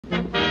На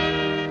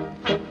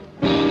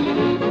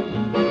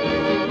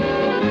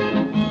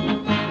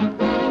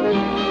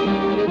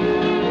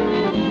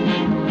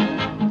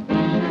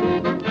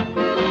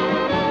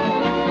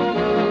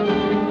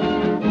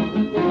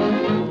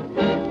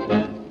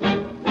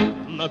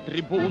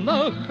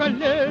трибунах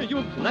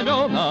аллеют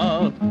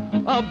знамена,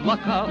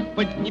 облака в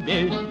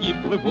поднебесье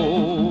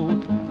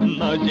плывут.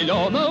 На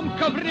зеленом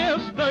ковре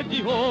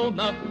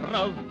стадиона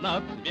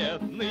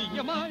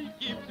разноцветные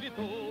майки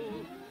цветут.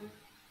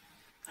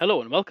 Hello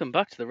and welcome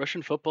back to the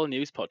Russian Football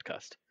News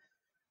Podcast.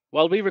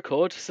 While we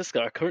record,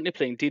 CSKA are currently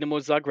playing Dinamo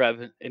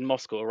Zagreb in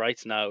Moscow right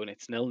now, and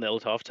it's 0-0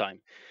 at half-time.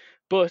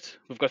 But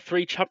we've got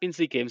 3 Champions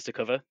League games to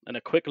cover and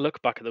a quick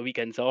look back at the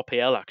weekend's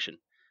RPL action.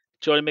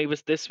 Joining me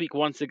with this week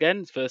once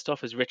again, first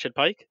off, is Richard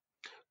Pike.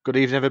 Good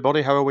evening,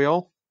 everybody. How are we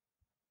all?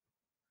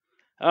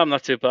 I'm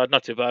not too bad,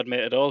 mate,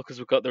 at all, because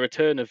we've got the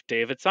return of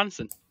David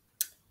Sansun.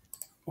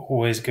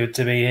 Always good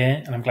to be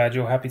here, and I'm glad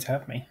you're happy to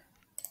have me.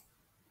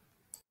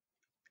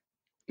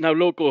 Now,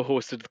 Loko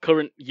hosted the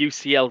current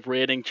UCL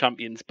reigning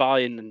champions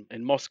Bayern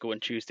in Moscow on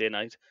Tuesday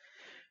night.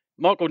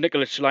 Marko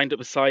Nikolic lined up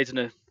his sides in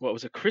a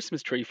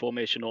Christmas tree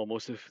formation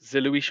almost, with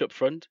Zeluish up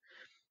front,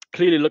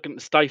 clearly looking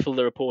to stifle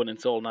their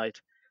opponents all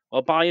night.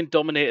 While Bayern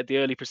dominated the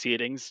early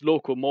proceedings,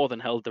 Loko more than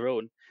held their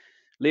own.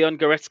 Leon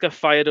Goretzka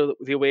fired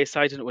the away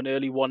side into an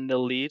early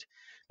 1-0 lead,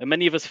 and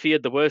many of us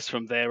feared the worst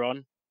from there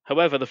on.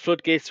 However, the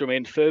floodgates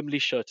remained firmly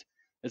shut,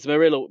 as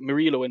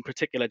Murillo in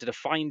particular did a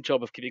fine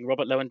job of keeping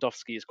Robert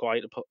Lewandowski as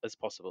quiet as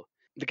possible.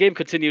 The game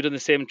continued in the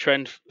same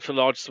trend for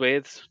large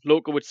swathes.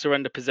 Loko would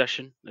surrender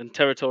possession and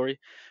territory,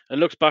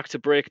 and looked back to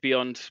break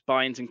beyond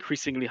Bayern's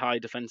increasingly high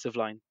defensive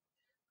line.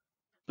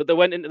 But they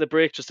went into the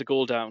break just a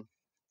goal down.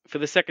 For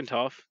the second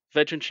half,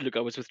 veteran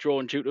Chiluka was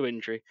withdrawn due to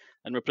injury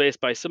and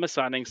replaced by summer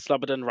signing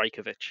Slobodan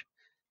Rajkovic.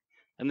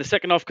 And the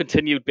second half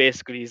continued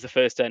basically as the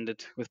first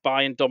ended, with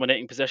Bayern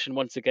dominating possession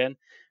once again,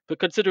 but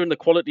considering the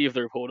quality of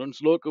their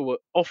opponents, Loko were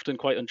often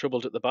quite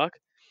untroubled at the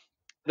back.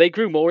 They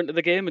grew more into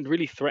the game and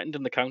really threatened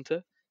in the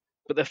counter,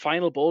 but their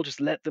final ball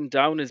just let them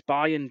down as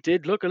Bayern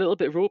did look a little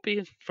bit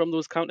ropey from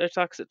those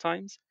counter-attacks at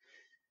times.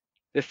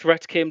 The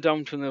threat came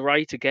down from the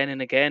right again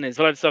and again as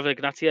Vladislav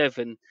Ignatiev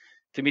and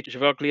Dmitry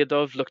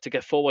Vogliadov looked to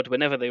get forward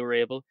whenever they were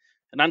able,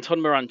 and Anton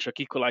Miranchuk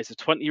equalised with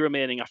 20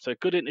 remaining after a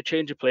good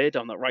interchange of play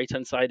down that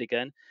right-hand side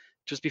again,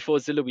 just before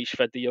Zeluish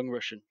fed the young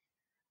Russian.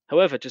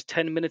 However, just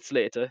 10 minutes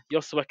later,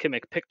 Joshua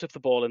Kimmich picked up the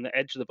ball in the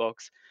edge of the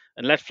box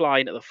and let fly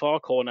into the far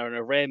corner in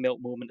a rare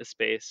moment of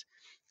space,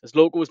 as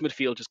Loko's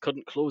midfield just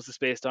couldn't close the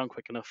space down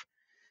quick enough.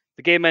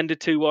 The game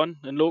ended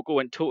 2-1, and Loko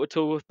went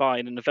toe-to-toe with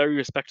Bayern in a very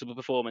respectable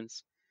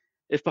performance.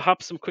 If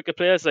perhaps some quicker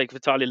players like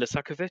Vitaly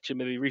Lysakovic and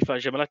maybe Rifat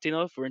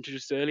Zhemalatinov were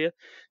introduced earlier,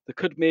 they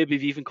could maybe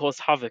have even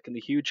caused havoc in the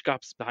huge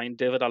gaps behind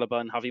David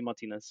Alaba and Javi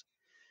Martinez.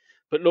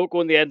 But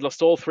Loko in the end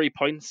lost all 3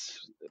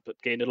 points, but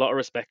gained a lot of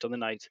respect on the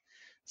night.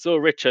 So,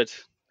 Richard,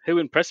 who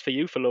impressed for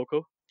you for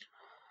Loko?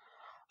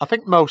 I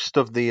think most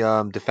of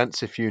the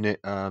defensive unit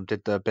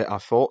did their bit, I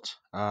thought.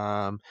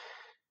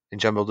 In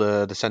general,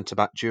 the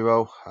centre-back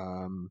duo.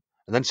 And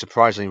then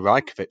surprisingly,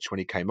 Rajkovic, when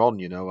he came on,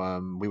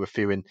 we were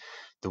fearing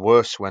the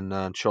worst when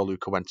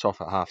Choluka went off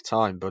at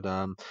half-time. But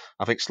I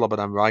think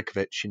Slobodan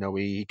Rajkovic,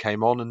 he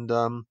came on and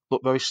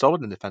looked very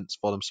solid in defence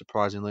for them,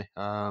 surprisingly.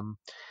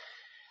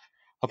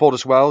 I thought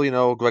as well,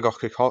 Gregor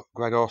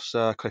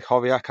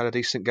Krychowiak had a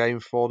decent game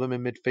for them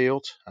in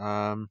midfield.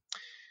 And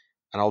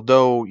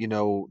although,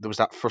 there was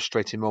that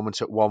frustrating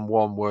moment at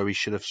 1-1 where he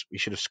should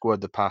have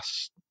squared the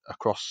pass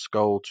across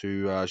goal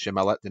to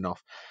Zhemalatinov,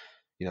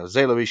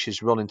 Zeluish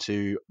is running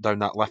down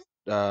that left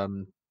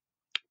down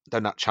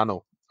that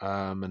channel,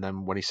 and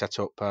then when he set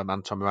up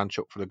Anton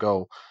Miranchuk for the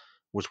goal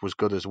was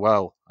good as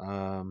well.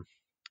 And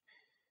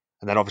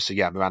then obviously,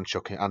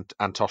 Miranchuk and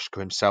Antoshka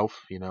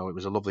himself, it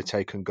was a lovely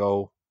taken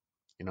goal,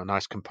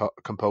 nice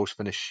composed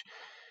finish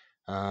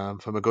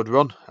from a good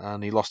run,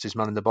 and he lost his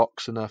man in the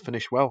box and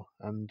finished well.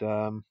 And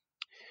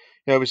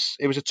it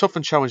was a tough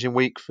and challenging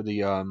week for the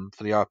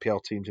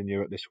RPL teams in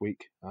Europe this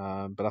week.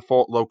 But I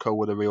thought Loko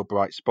were a real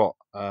bright spot.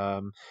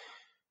 That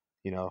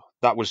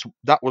was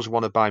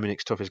one of Bayern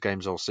Munich's toughest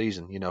games all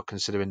season.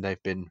 Considering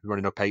they've been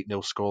running up 8-0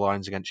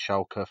 scorelines against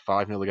Schalke,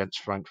 5-0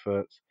 against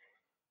Frankfurt.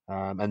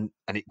 And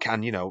it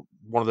can,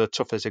 one of the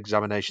toughest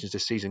examinations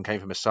this season came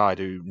from a side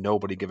who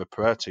nobody gave a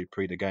prayer to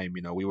pre the game.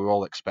 We were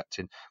all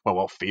expecting,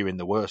 fearing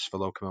the worst for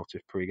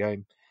Lokomotiv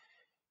pre-game.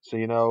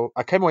 So,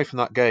 I came away from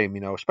that game,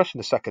 especially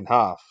in the second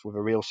half, with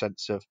a real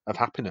sense of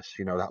happiness.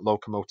 That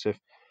Lokomotiv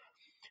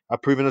are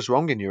proving us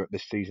wrong in Europe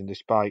this season,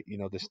 despite,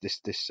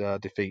 this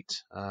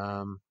defeat.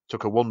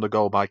 Took a wonder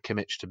goal by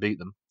Kimmich to beat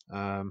them.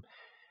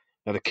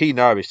 Now, the key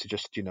now is to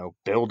just,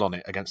 build on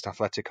it against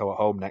Atletico at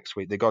home next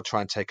week. They've got to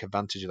try and take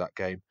advantage of that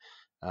game.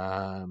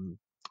 And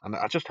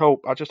I just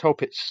hope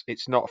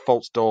it's not a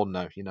false dawn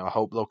now. I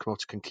hope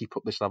Lokomotiv can keep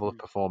up this level of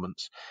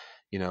performance.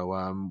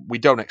 We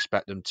don't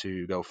expect them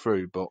to go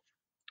through, but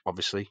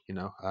obviously,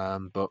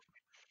 but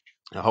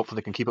hopefully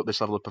they can keep up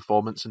this level of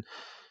performance and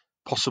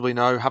possibly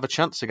now have a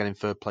chance to get in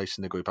third place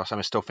in the group. I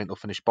still think they'll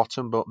finish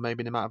bottom, but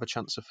maybe they might have a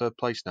chance of third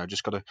place now.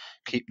 Just got to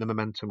keep the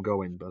momentum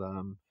going. But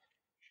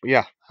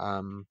yeah,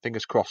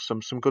 fingers crossed.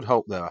 Some good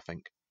hope there, I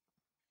think.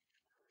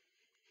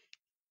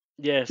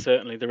 Yeah,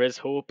 certainly there is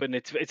hope, and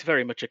it's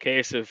very much a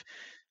case of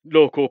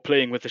Loko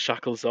playing with the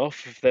shackles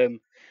off, of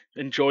them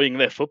enjoying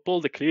their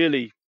football. They're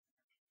clearly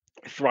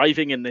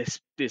thriving in this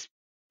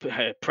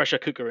pressure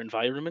cooker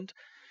environment.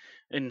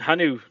 And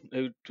Hanu,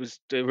 who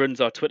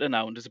runs our Twitter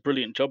now and does a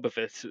brilliant job of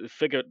it,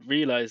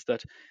 realized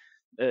that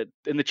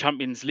in the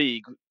Champions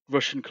League,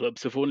 Russian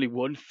clubs have only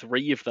won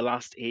 3 of the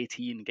last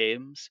 18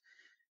 games.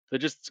 They're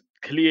just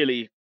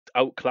clearly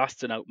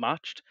outclassed and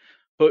outmatched.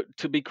 But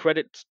to be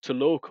credit to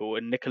Loko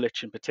and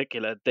Nikolic in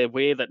particular, the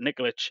way that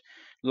Nikolic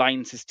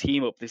lines his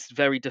team up, this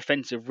very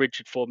defensive,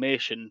 rigid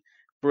formation,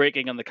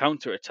 breaking on the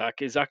counter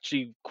attack, is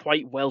actually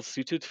quite well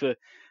suited for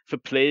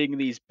playing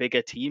these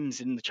bigger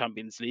teams in the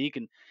Champions League,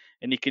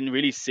 and you can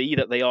really see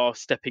that they are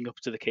stepping up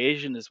to the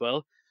occasion as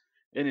well.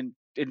 And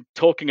in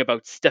talking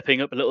about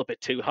stepping up a little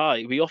bit too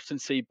high, we often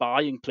see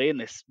Bayern playing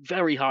this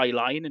very high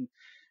line,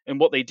 and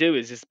what they do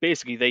is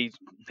basically they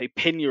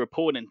pin the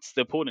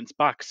opponent's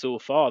back so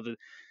far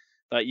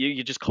that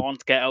you just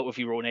can't get out of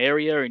your own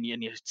area, and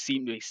you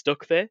seem to be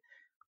stuck there.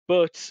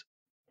 But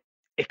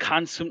it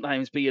can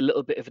sometimes be a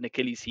little bit of an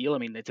Achilles heel. I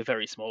mean, it's a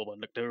very small one.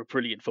 Look, they're a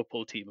brilliant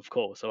football team, of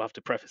course. I'll have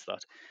to preface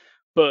that.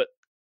 But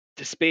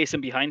the space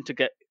in behind to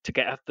get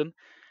at them.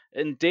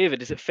 And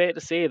David, is it fair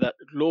to say that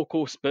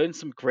Loko spurned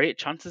some great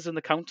chances in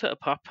the counter to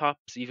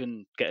perhaps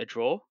even get a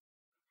draw?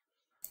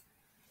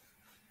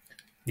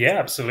 Yeah,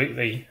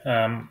 absolutely.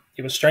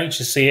 It was strange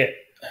to see it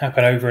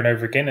happen over and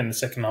over again in the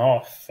second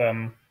half,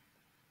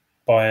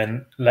 by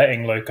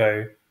letting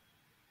Loko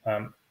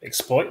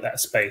exploit that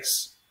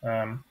space.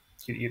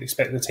 You'd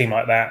expect a team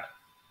like that,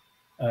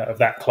 of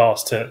that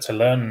class, to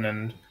learn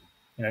and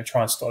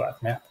try and stop that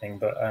from happening.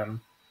 But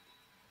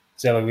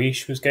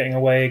Zelovic was getting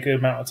away a good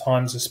amount of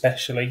times,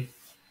 especially,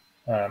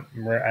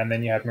 and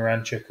then you had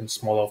Miranchuk and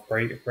Smolov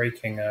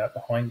breaking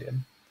behind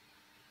him.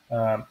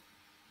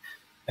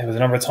 There was a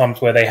number of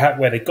times where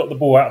they got the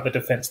ball out of the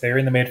defence. They were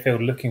in the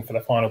midfield looking for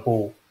the final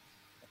ball,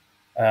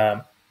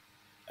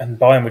 and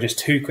Bayern were just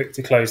too quick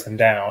to close them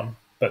down.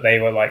 But they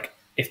were like,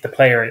 if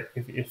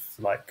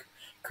like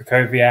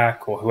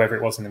Krakowiak or whoever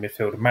it was in the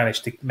midfield had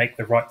managed to make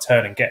the right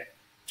turn and get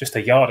just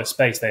a yard of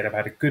space, they'd have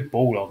had a good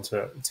ball on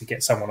to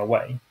get someone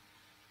away.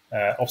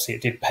 Obviously,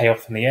 it did pay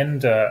off in the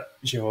end.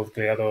 Zhirov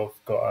Gliadov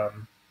got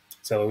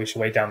Zelovic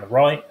away down the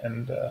right,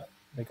 and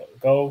they got the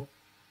goal.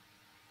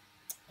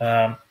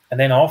 And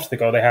then after the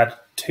goal, they had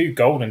 2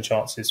 golden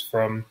chances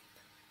from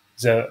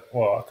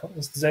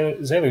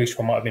Zelovic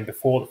one might have been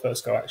before the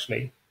first goal,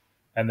 actually.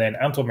 And then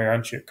Anton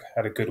Miranchuk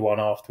had a good one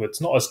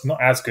afterwards. Not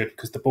as good,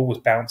 because the ball was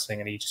bouncing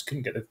and he just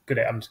couldn't get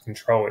it under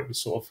control. It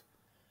was sort of,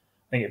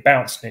 I think it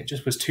bounced and it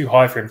just was too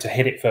high for him to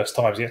hit it first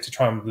time. So he had to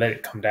try and let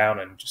it come down,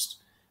 and just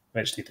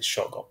eventually the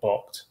shot got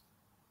blocked.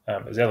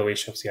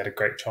 Zelovic obviously had a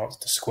great chance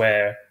to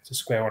square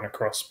one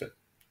across, but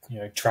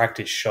dragged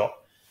his shot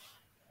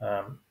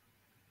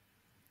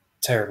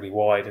terribly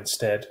wide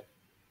instead.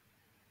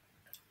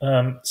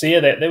 So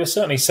yeah, there were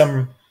certainly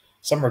some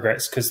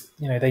regrets, because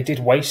they did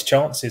waste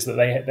chances that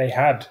they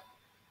had.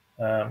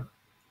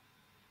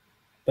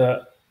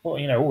 But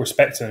all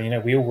respect to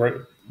them. We all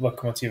wrote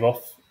Lokomotiv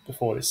off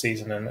before this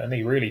season, and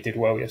he really did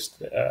well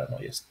yesterday.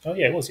 Not yesterday. Oh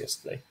yeah, it was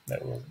yesterday. No,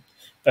 it wasn't.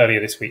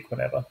 Earlier this week,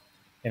 whenever.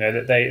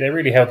 That they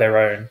really held their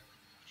own,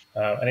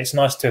 and it's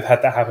nice to have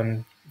had that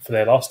happen for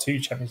their last 2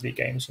 Champions League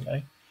games.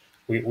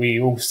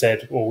 We all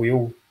said, or we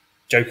all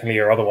jokingly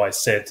or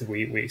otherwise said,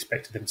 we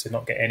expected them to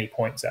not get any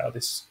points out of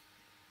this,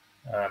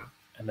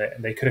 and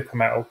they could have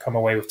come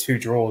away with 2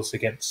 draws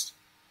against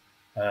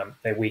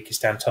their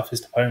weakest and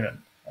toughest opponent.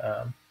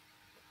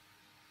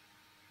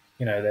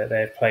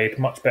 They played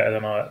much better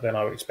than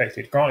I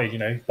expected.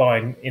 Granted,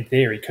 Bayern in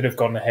theory could have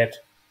gone ahead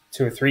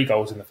 2 or 3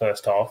 goals in the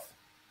first half,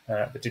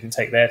 but didn't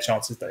take their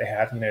chances that they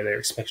had. They were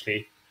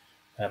especially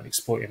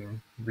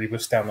exploiting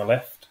Rebus down the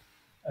left.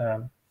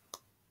 But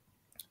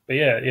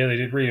yeah, they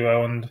did really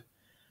well, and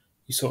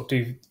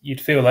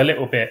you'd feel a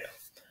little bit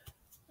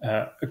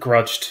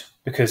grudged,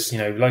 because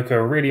Loko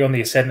were really on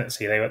the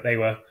ascendancy. They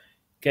were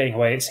getting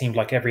away. It seemed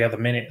like every other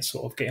minute,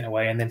 sort of getting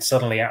away, and then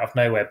suddenly out of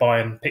nowhere,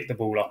 Bayern picked the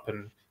ball up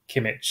and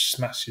Kimmich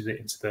smashes it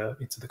into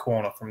the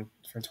corner from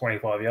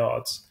 25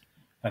 yards,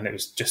 and it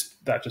was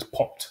just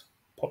popped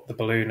the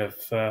balloon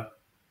of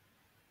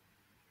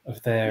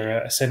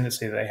their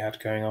ascendancy that they had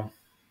going on.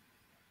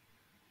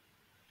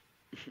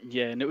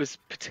 Yeah, and it was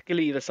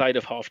particularly the side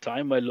of half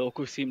time where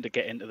Loko seemed to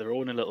get into their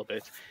own a little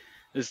bit.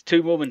 There's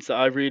 2 moments that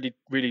I really,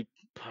 really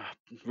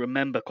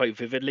remember quite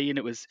vividly, and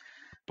it was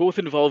both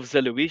involved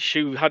Zelovic,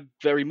 who had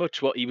very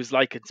much what he was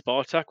like in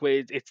Spartak,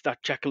 where it's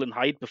that Jekyll and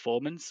Hyde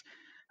performance.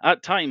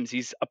 At times,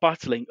 he's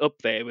battling up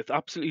there with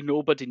absolutely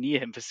nobody near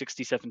him for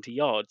 60, 70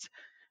 yards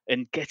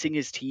and getting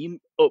his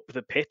team up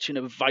the pitch in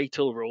a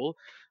vital role.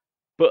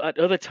 But at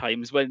other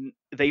times, when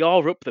they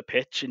are up the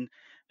pitch and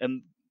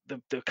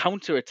the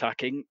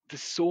counter-attacking,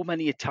 there's so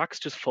many attacks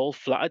just fall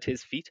flat at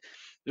his feet.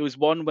 There was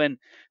one when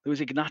there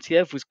was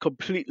Ignatiev was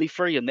completely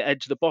free on the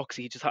edge of the box.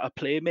 He just had to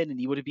play him in, and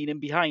he would have been in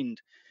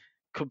behind,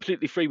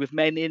 completely free with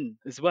men in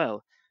as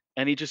well.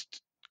 And he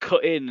just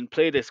cut in and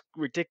play this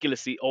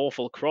ridiculously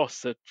awful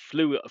cross that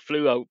flew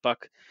out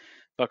back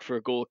for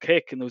a goal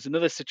kick. And there was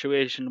another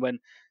situation when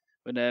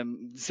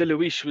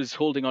Ziluish was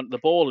holding onto the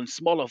ball and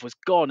Smolov was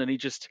gone, and he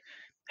just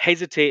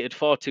hesitated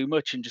far too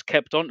much and just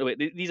kept onto it.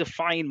 These are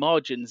fine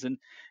margins, and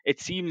it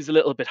seems a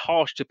little bit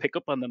harsh to pick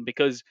up on them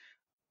because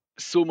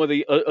some of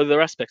the other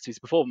aspects of his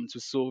performance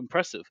was so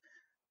impressive.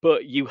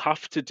 But you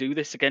have to do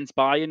this against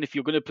Bayern. If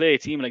you're going to play a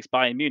team like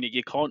Bayern Munich,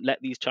 you can't let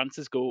these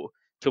chances go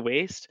to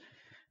waste.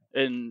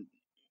 And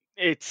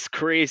it's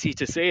crazy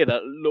to say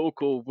that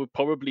Loko were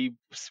probably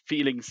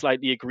feeling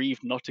slightly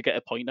aggrieved not to get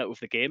a point out of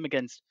the game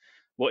against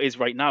what is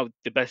right now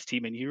the best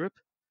team in Europe.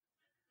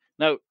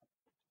 Now,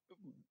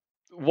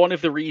 one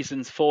of the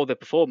reasons for the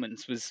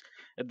performance was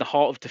at the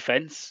heart of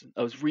defence.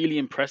 I was really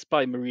impressed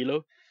by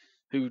Murillo,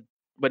 who,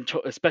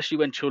 especially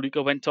when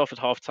Choluka went off at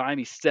half time,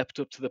 he stepped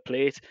up to the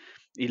plate.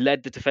 He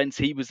led the defence.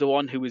 He was the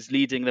one who was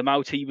leading them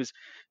out. He was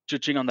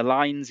judging on the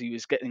lines. He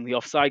was getting the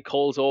offside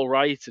calls all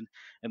right,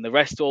 and the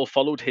rest all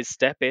followed his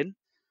step in.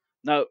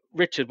 Now,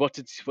 Richard, what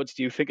did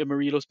you think of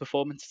Murillo's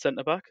performance at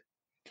centre back?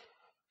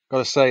 Got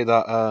to say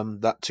that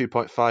that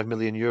 2.5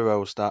 million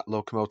euros that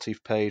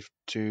Lokomotiv paid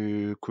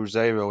to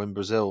Cruzeiro in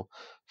Brazil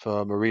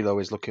for Murillo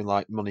is looking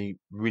like money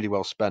really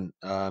well spent.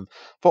 Thought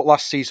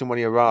last season when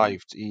he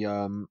arrived,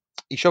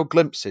 he showed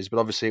glimpses, but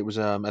obviously it was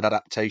an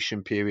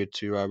adaptation period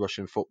to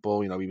Russian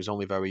football. You know, he was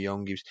only very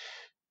young. He was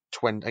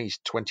he's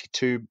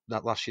 22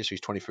 that last year, so he's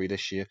 23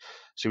 this year.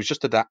 So he was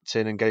just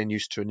adapting and getting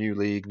used to a new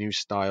league, new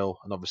style,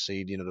 and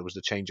obviously, you know, there was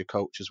the change of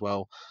coach as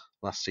well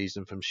last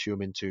season from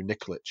Schumann to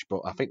Nikolic.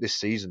 But I think this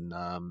season,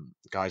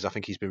 guys, I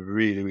think he's been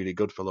really, really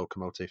good for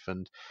Lokomotiv,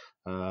 and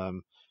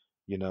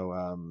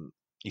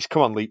he's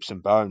come on leaps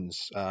and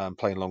bounds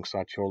playing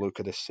alongside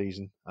Choluka this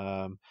season.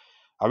 I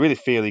really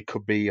feel he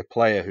could be a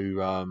player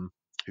who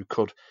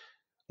could,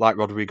 like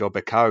Rodrigo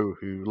Becao,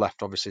 who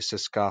left obviously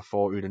CSKA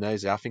for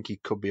Udinese. I think he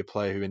could be a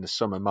player who in the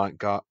summer might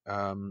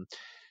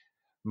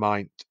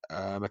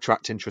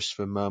attract interest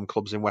from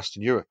clubs in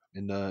Western Europe,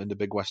 in the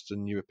big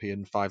Western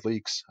European 5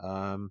 leagues.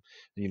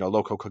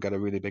 Loko could get a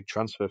really big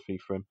transfer fee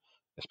for him,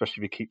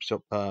 especially if he keeps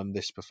up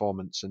this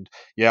performance. And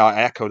yeah,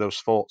 I echo those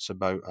thoughts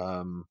about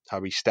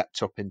how he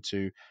stepped up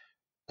into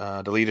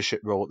the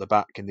leadership role at the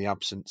back in the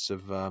absence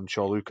of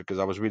Choluka, because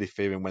I was really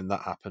fearing when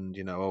that happened,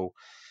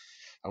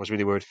 I was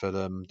really worried for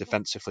them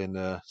defensively in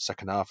the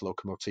second half,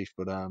 Lokomotiv,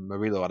 but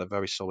Murillo had a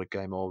very solid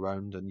game all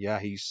round, and yeah,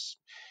 he's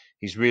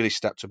really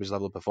stepped up his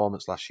level of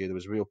performance last year. There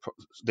was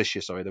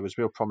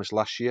real promise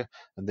last year,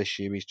 and this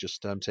year he's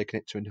just taken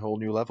it to a whole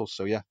new level.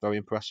 So yeah, very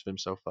impressed with him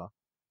so far.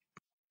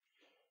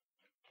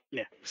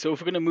 Yeah. So if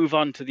we're going to move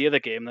on to the other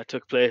game that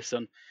took place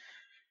on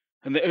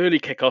the early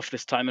kickoff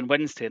this time on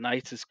Wednesday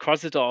night, as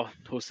Krasnodar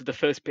hosted the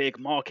first big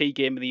marquee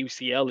game of the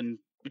UCL, and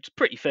which is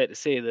pretty fair to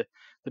say the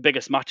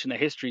biggest match in their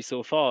history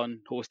so far, and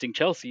hosting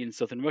Chelsea in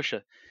southern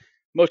Russia.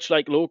 Much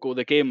like Loko,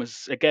 the game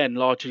was again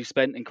largely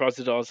spent in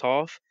Krasnodar's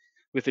half,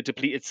 with the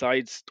depleted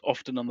sides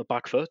often on the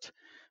back foot.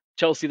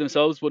 Chelsea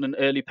themselves won an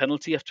early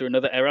penalty after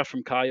another error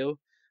from Kayo,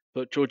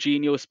 but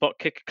Jorginho's spot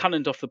kick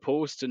cannoned off the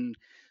post and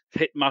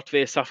hit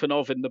Matvey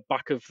Safonov in the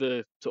back of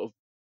the sort of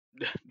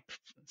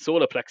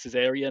solar plexus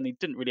area, and he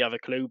didn't really have a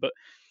clue, but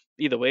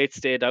either way, it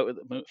stayed out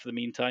for the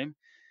meantime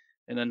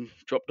and then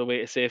dropped away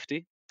to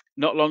safety.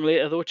 Not long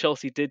later, though,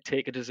 Chelsea did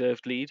take a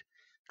deserved lead.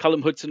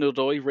 Callum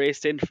Hudson-Odoi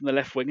raced in from the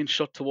left wing and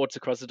shot towards the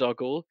Krasnodar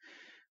goal.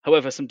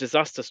 However, some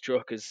disaster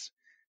struck as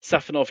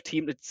Safonov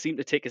seemed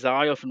to take his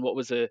eye off on what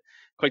was a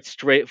quite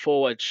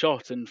straightforward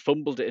shot and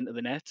fumbled it into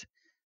the net.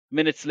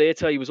 Minutes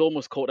later, he was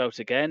almost caught out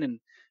again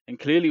and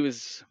clearly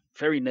was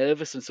very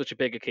nervous on such a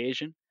big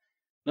occasion.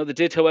 Now, they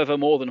did, however,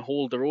 more than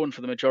hold their own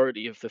for the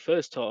majority of the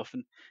first half,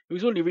 and it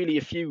was only really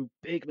a few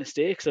big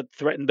mistakes that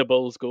threatened the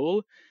Bulls'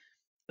 goal.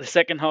 The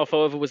second half,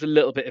 however, was a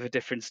little bit of a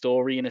different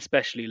story, and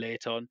especially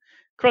late on.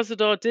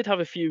 Krasnodar did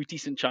have a few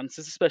decent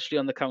chances, especially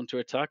on the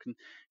counter-attack, and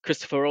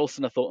Christopher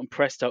Olsen, I thought,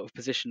 impressed out of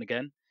position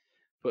again.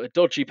 But a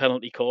dodgy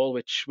penalty call,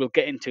 which we'll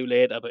get into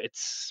later, but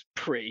it's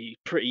pretty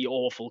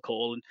awful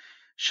call and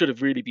should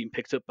have really been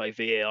picked up by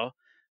VAR.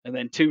 And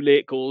then 2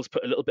 late goals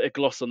put a little bit of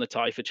gloss on the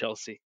tie for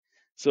Chelsea.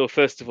 So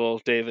first of all,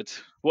 David,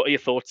 what are your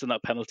thoughts on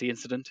that penalty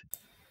incident?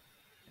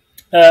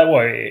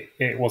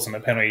 It wasn't a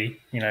penalty.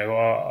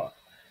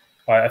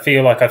 I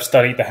feel like I've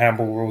studied the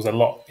handball rules a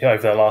lot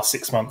over the last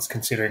 6 months,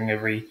 considering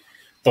every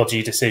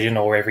dodgy decision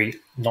or every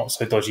not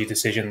so dodgy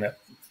decision that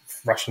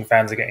Russian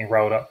fans are getting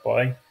rolled up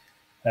by.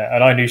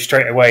 And I knew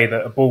straight away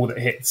that a ball that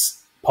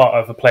hits part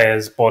of a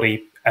player's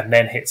body and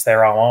then hits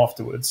their arm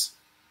afterwards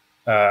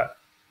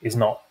is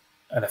not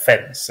an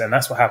offence. And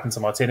that's what happened to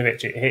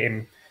Martinovic. It hit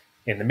him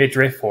in the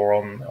midriff or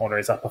on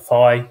his upper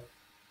thigh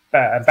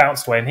and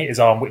bounced away and hit his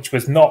arm, which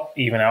was not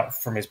even out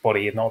from his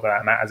body. Not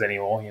that matters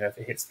anymore. If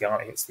it hits the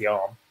arm, it hits the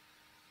arm.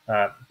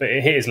 But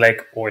it hit his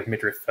leg or his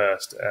midriff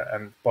first.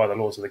 And by the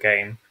laws of the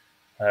game,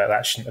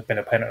 that shouldn't have been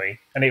a penalty.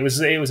 And it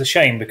was a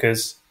shame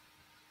because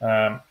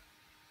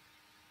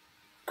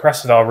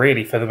Krasnodar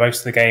really, for the most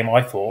of the game,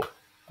 I thought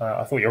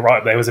you're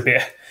right. They was a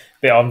bit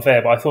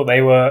unfair, but I thought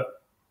they were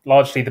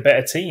largely the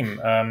better team.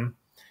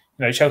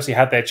 Chelsea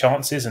had their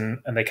chances and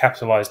they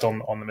capitalised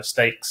on the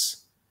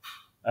mistakes.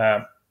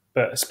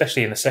 But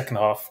especially in the second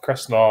half,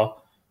 Krasnodar,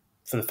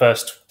 for the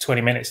first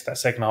 20 minutes of that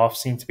second half,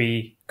 seemed to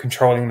be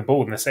controlling the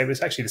ball. And it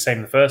was actually the same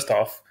in the first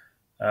half.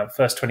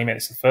 First 20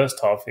 minutes of the first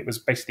half, it was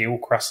basically all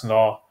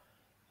Krasnodar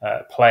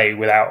play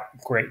without a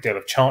great deal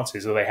of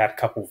chances, or they had a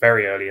couple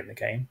very early in the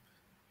game.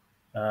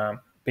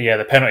 But yeah,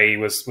 the penalty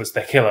was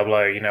the killer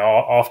blow.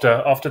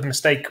 After the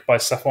mistake by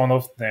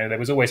Safonov, there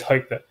was always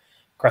hope that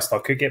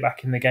Krasnodar could get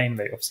back in the game.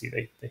 They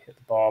hit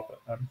the bar,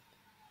 but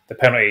the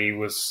penalty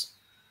was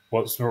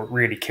what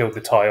really killed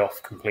the tie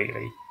off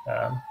completely.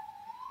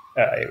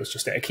 It was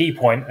just at a key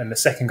point, and the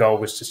second goal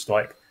was just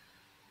like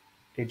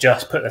it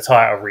just put the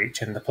tie out of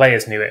reach, and the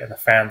players knew it, and the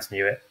fans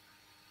knew it,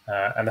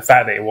 and the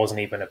fact that it wasn't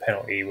even a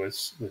penalty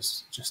was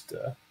just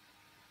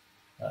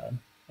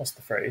what's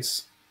the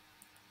phrase?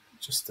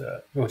 Just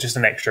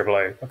an extra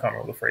blow. I can't remember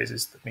what the phrase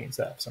is that means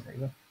that for some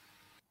reason.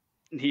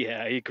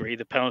 Yeah, I agree.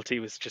 The penalty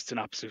was just an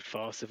absolute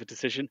farce of a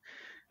decision.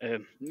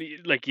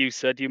 Like you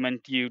said,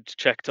 you'd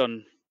checked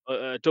on,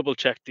 double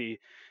checked the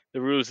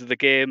rules of the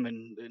game,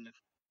 and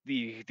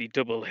the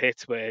double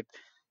hit where it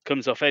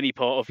comes off any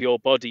part of your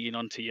body and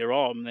onto your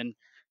arm, then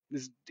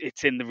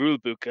it's in the rule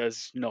book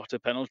as not a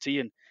penalty.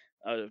 And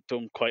I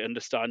don't quite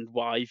understand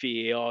why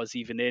VAR is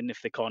even in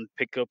if they can't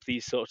pick up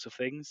these sorts of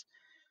things.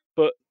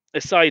 But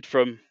aside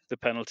from the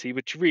penalty,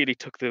 which really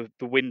took the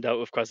wind out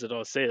of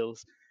Krasnodar's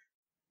sails,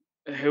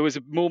 it was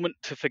a moment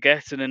to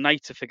forget and a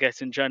night to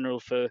forget in general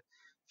for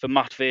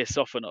Matvei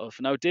Safonov.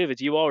 Now,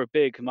 David, you are a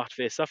big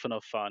Matvei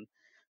Safonov fan,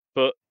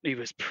 but he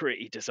was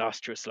pretty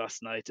disastrous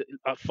last night,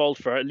 at fault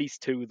for at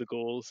least two of the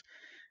goals.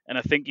 And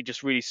I think he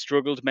just really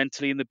struggled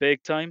mentally in the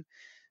big time.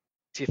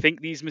 Do you think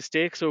these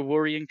mistakes are a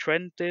worrying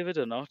trend, David,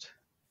 or not?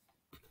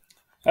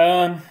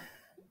 Yeah,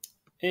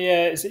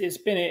 it's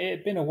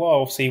been a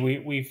while. See,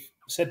 we've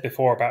said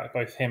before about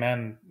both him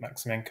and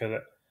Maximenko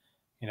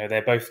that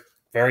they're both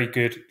very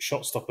good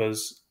shot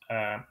stoppers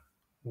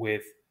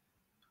with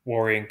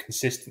worrying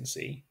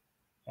consistency.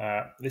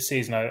 This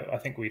season, I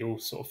think we'd all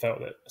sort of felt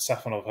that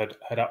Safonov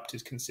had upped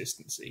his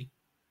consistency,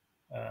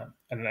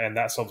 and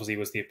that's obviously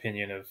was the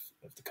opinion of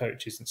the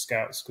coaches and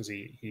scouts because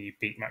he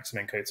beat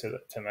Maximenko to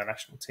the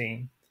national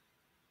team.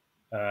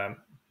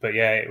 But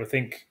yeah, I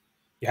think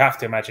you have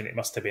to imagine it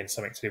must have been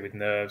something to do with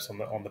nerves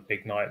on the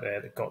big night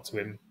there that got to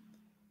him,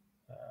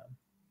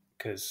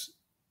 because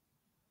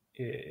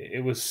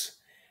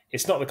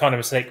it's not the kind of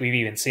mistake we've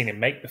even seen him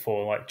make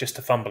before, like just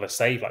to fumble a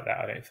save like that.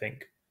 I don't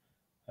think.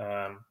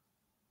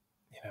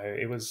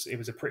 It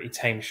was a pretty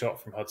tame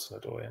shot from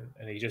Hudson-Odoi,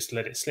 and he just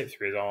let it slip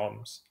through his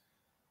arms.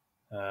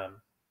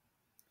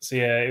 So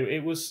yeah,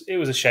 it was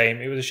a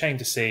shame. It was a shame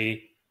to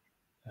see,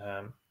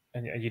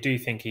 and you do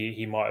think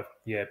he might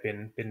have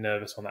been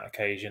nervous on that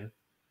occasion.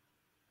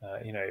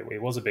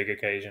 It was a big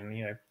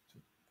occasion.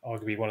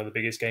 Arguably one of the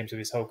biggest games of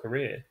his whole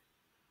career.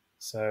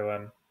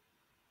 So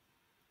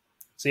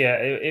yeah,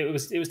 it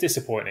was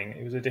disappointing.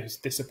 It was a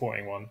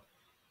disappointing one.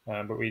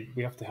 But we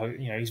have to hope.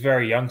 He's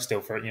very young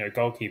still. For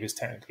goalkeepers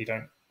technically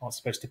aren't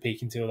supposed to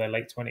peak until their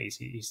late 20s.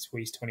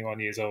 He's 21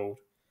 years old,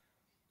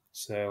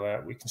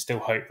 so we can still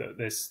hope that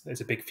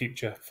there's a big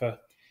future for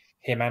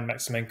him and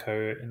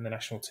Maximenko in the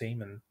national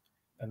team, and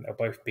they'll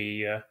both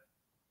be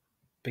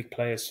big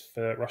players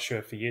for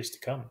Russia for years to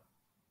come.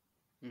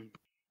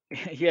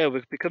 Yeah,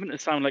 we're becoming to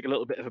sound like a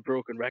little bit of a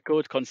broken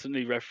record,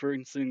 constantly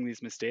referencing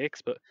these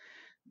mistakes. But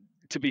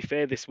to be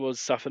fair, this was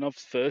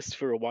Safonov's first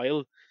for a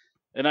while.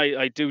 And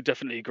I do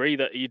definitely agree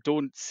that you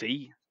don't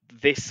see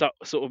this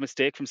sort of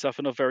mistake from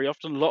Safonov very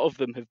often. A lot of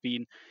them have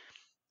been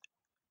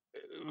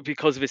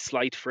because of his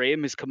slight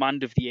frame, his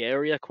command of the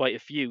area, quite a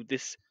few.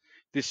 This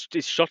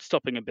shot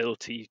stopping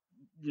ability,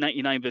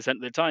 99%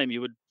 of the time,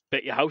 you would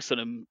bet your house on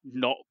him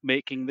not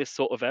making this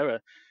sort of error.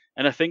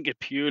 And I think it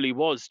purely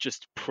was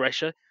just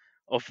pressure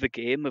of the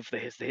game, of the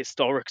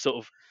historic sort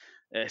of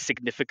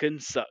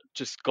significance that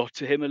just got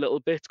to him a little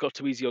bit, got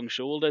to his young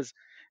shoulders.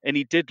 And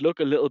he did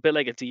look a little bit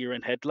like a deer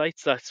in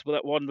headlights. That's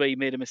that one where he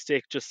made a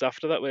mistake just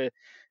after that, where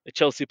a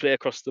Chelsea player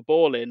crossed the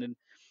ball in,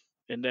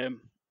 and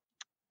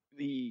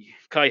the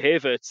Kai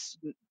Havertz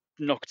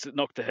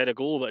knocked the header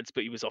goalwards,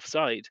 but he was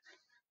offside.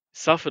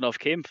 Safonov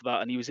came for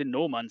that, and he was in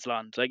no man's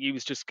land. Like he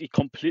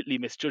completely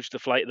misjudged the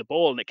flight of the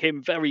ball, and it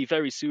came very,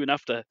 very soon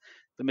after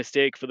the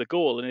mistake for the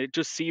goal. And it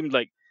just seemed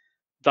like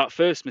that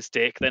first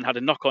mistake then had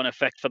a knock-on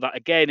effect for that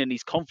again, and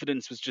his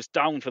confidence was just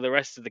down for the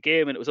rest of the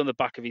game, and it was on the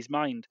back of his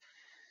mind.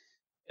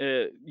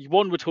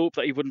 One would hope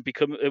that it wouldn't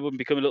become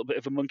a little bit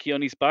of a monkey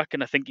on his back,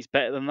 and I think he's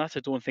better than that.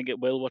 I don't think it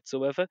will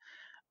whatsoever.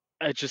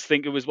 I just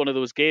think it was one of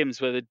those games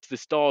where the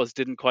stars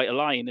didn't quite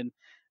align,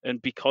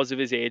 and because of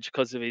his age,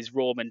 because of his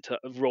raw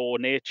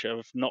nature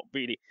of not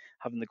really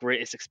having the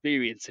greatest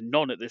experience and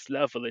none at this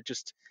level, it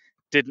just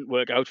didn't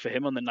work out for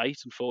him on the night,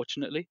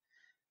 unfortunately.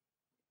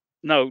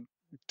 Now,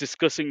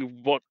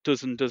 discussing what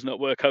does and does not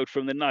work out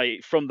from the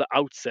night, from the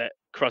outset,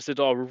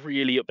 Krasnodar were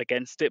really up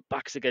against it,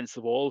 backs against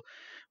the wall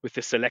with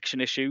the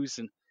selection issues.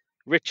 And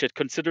Richard,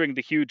 considering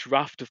the huge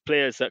raft of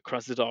players that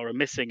Krasnodar are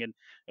missing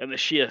and the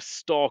sheer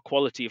star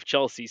quality of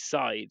Chelsea's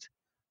side,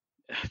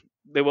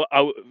 they were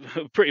out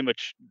pretty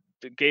much.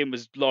 The game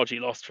was largely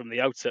lost from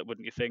the outset,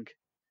 wouldn't you think?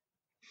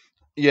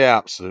 Yeah,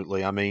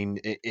 absolutely. I mean,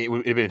 it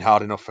would have been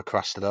hard enough for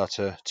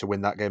Krasnodar to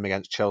win that game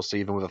against Chelsea,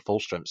 even with a full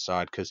strength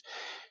side, because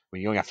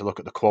you only have to look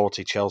at the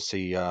quality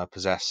Chelsea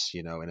possess,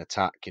 in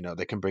attack.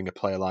 They can bring a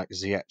player like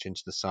Ziyech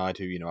into the side,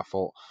 who, I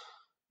thought,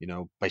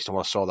 based on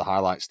what I saw the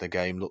highlights of the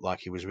game, looked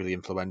like he was really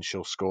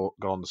influential, got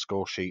on the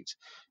score sheet.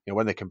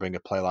 When they can bring a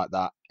player like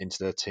that into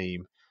their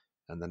team,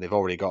 and then they've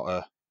already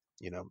got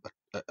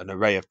an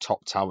array of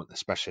top talent,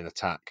 especially in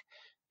attack.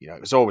 It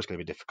was always going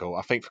to be difficult.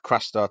 I think for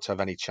Krasnodar to have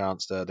any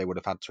chance there, they would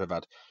have had to have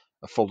had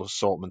a full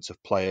assortment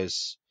of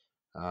players,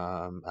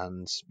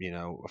 and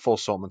a full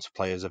assortment of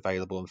players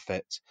available and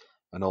fit,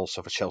 and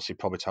also for Chelsea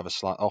probably to have a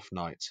slight off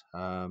night.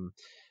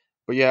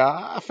 But yeah,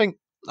 I think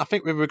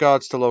with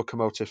regards to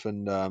Lokomotiv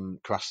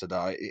and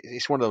Krasnodar,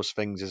 it's one of those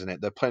things, isn't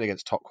it? They're playing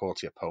against top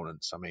quality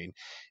opponents. I mean,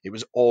 it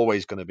was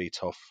always going to be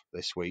tough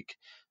this week.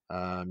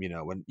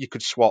 When you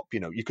could swap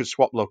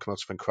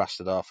Lokomotiv and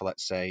Krasnodar for,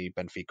 let's say,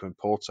 Benfica and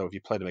Porto. If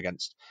you played them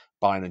against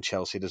Bayern and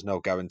Chelsea, there's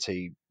no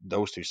guarantee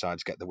those two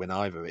sides get the win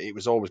either. It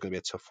was always going to be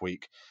a tough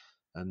week,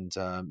 and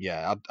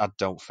I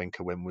don't think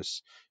a win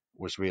was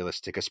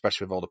realistic,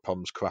 especially with all the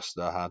problems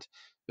Krasnodar had.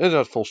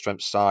 They're a full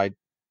strength side.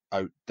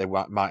 They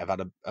might have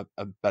had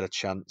a better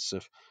chance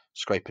of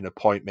scraping a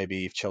point,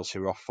 maybe if Chelsea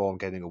were off form,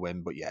 getting a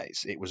win. But yeah,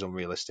 it was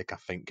unrealistic, I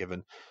think,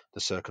 given the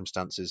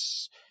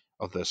circumstances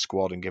of the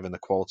squad and given the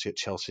quality at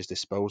Chelsea's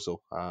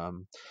disposal. But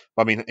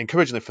I mean,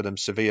 encouragingly for them,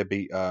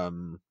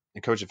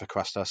 encouraging for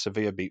Krasnodar,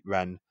 Sevilla beat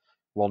Rennes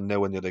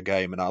 1-0 in the other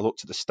game. And I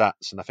looked at the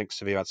stats, and I think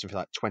Sevilla had something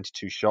like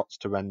 22 shots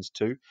to Rennes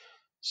 2.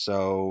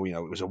 So,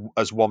 it was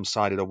as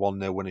one-sided a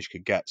 1-0 win as you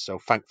could get. So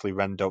thankfully,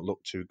 Rennes don't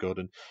look too good.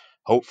 And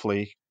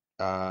hopefully,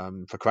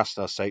 for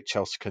Krasnodar's sake,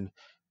 Chelsea can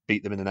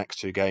beat them in the next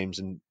two games,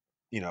 and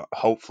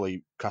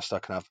hopefully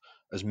Krasnodar can have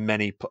as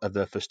many of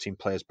their first team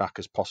players back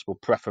as possible,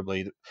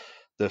 preferably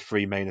the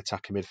three main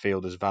attacking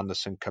midfielders,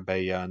 Vanderson,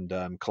 Cabella,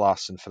 and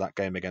Klaassen for that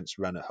game against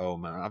Rennes at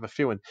home. And I have a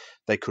feeling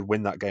they could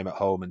win that game at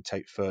home and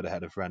take third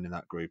ahead of Rennes in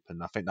that group.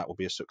 And I think that will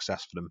be a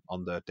success for them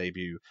on their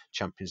debut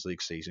Champions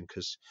League season,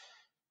 because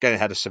getting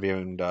ahead of Sevilla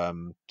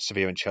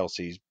and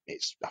Chelsea,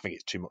 I think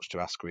it's too much to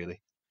ask, really.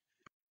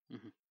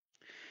 Mm-hmm.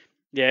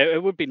 Yeah,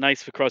 it would be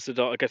nice for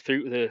Krasnodar to get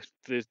through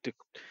the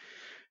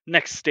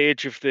next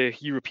stage of the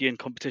European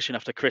competition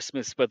after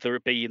Christmas, whether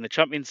it be in the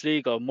Champions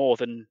League or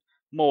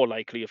more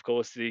likely, of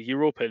course, the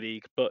Europa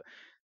League. But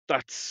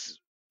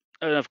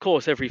and of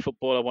course, every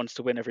footballer wants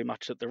to win every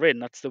match that they're in.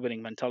 That's the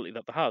winning mentality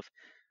that they have.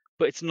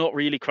 But it's not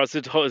really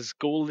Krasnodar's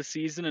goal this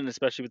season, and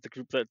especially with the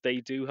group that they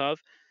do have.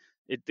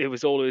 It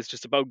was always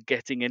just about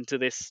getting into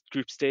this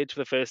group stage for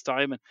the first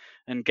time,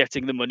 and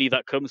getting the money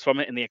that comes from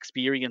it and the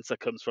experience that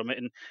comes from it,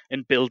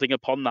 and building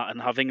upon that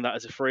and having that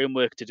as a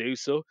framework to do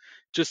so.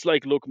 Just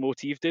like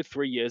Lokomotiv did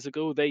 3 years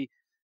ago.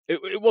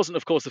 It wasn't,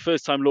 of course, the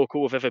first time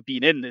Loko have ever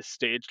been in this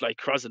stage like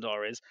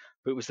Krasnodar is,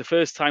 but it was the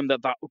first time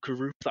that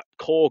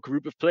core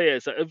group of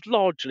players that have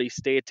largely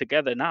stayed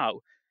together now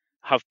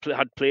had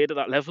played at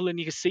that level, and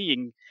you're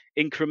seeing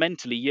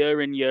incrementally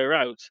year in, year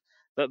out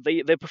that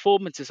their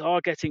performances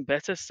are getting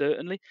better.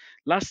 Certainly,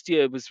 last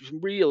year was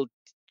real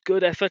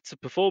good efforts of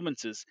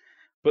performances,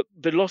 but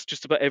they lost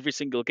just about every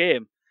single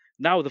game.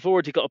 Now they've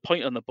already got a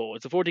point on the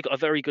board. They've already got a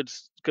very good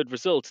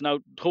result. Now,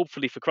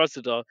 hopefully for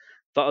Krasnodar,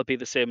 that'll be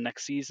the same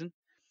next season.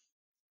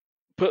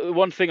 But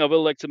one thing I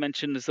will like to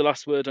mention as the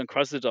last word on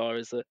Krasnodar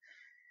is that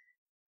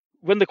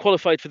when they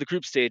qualified for the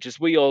group stages,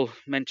 we all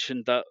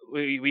mentioned that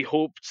we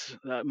hoped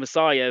that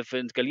Masayev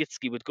and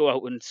Galitsky would go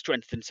out and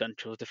strengthen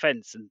central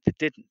defence, and they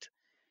didn't.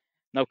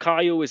 Now,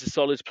 Kayo is a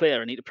solid player.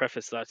 I need to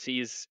preface that. He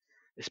is,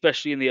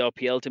 especially in the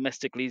RPL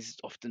domestically, he's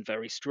often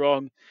very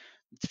strong.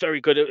 It's very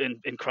good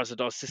in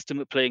Krasnodar's system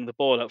at playing the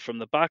ball out from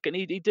the back, and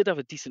he did have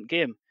a decent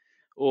game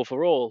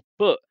overall.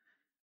 But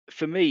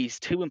for me,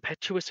 he's too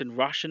impetuous and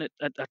rash in it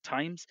at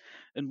times.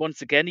 And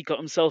once again, he got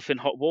himself in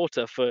hot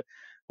water for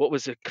what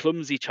was a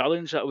clumsy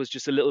challenge that was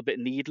just a little bit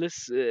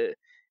needless,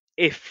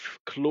 if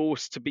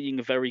close to being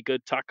a very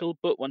good tackle.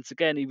 But once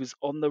again, he was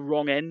on the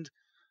wrong end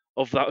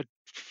of that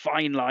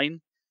fine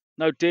line.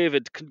 Now,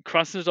 David, can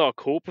Krasnodar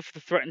cope with the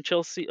threat of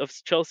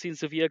Chelsea and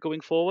Sevilla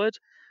going forward?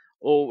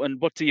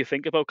 And what do you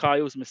think about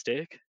Kayo's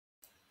mistake?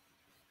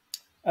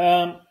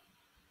 Can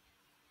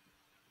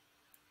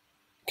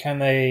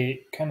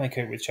they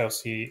cope with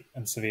Chelsea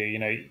and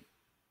Sevilla?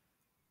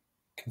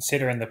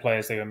 Considering the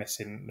players they were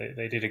missing,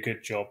 they did a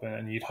good job,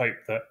 and you'd hope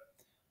that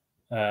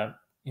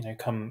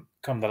come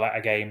the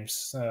latter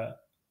games,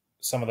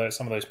 some of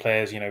those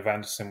players,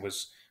 Vanderson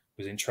was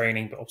in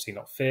training but obviously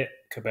not fit.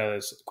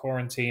 Cabella's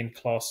quarantined.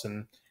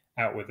 Klaassen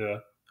out with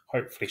a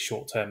hopefully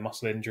short-term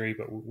muscle injury,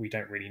 but we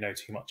don't really know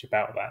too much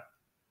about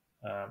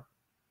that.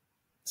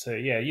 So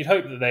yeah, you'd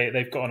hope that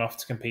they've got enough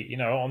to compete.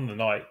 On the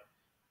night,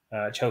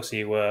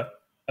 Chelsea were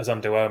as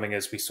underwhelming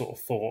as we sort of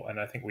thought, and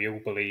I think we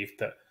all believed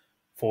that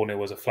 4-0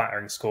 was a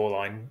flattering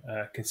scoreline,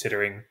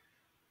 considering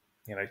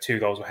 2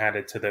 goals were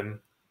handed to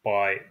them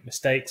by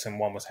mistakes and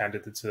one was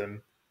handed to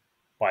them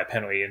by a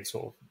penalty in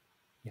sort of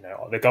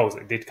the goals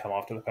that did come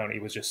after the penalty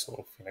was just sort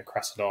of,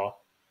 Krasnodar,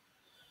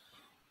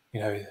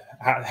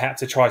 had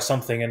to try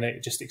something and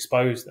it just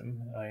exposed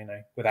them.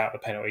 Without the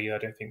penalty, I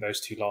don't think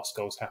those two last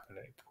goals happened.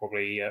 It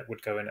probably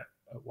would go in at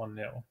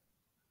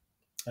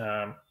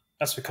 1-0.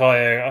 As for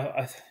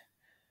Kayo,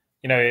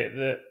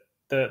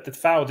 the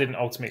foul didn't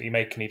ultimately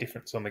make any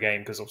difference on the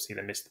game because obviously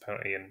they missed the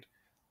penalty and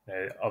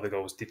other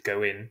goals did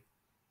go in.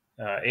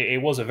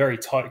 It was a very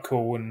tight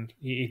call and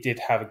he did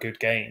have a good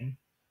game.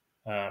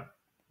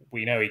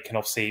 We know he can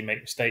obviously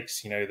make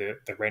mistakes.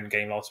 The Rennes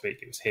game last week,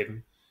 it was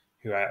him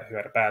who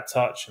had a bad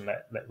touch and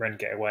let Rennes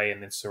get away,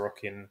 and then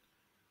Sorokin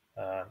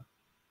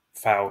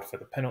fouled for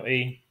the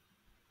penalty.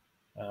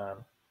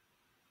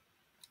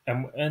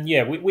 And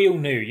yeah, we all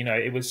knew.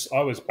 I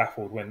was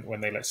baffled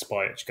when they let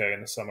Spijec go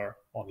in the summer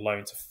on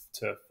loan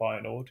to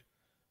Feyenoord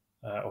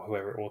or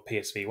whoever, or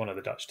PSV, one of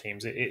the Dutch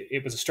teams.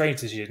 It was a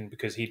strange decision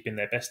because he'd been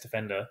their best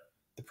defender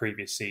the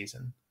previous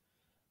season.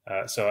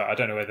 So I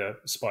don't know whether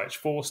Spijec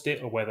forced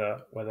it or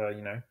whether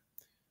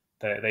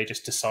they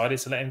just decided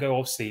to let him go.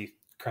 Obviously,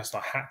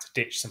 Krasnodar had to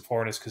ditch some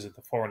foreigners because of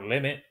the foreign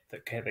limit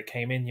that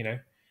came in.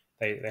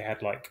 They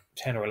had like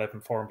 10 or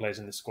 11 foreign players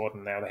in the squad,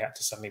 and now they had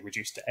to suddenly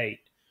reduce to 8.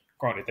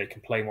 Granted, they can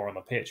play more on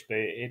the pitch, but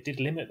it did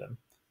limit them.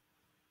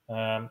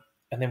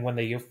 And then when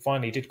they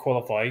finally did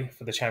qualify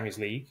for the Champions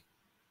League,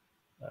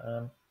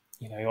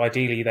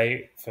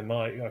 ideally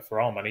for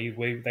our money,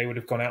 they would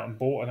have gone out and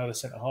bought another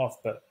centre half,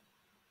 but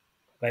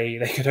they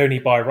could only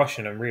buy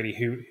Russian, and really,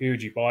 who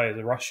would you buy as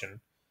a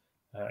Russian?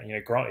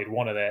 Granted,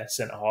 one of their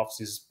centre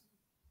halves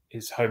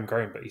is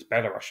homegrown, but he's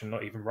Belarusian,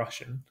 not even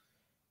Russian.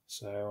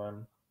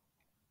 So,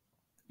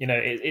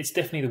 it's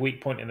definitely the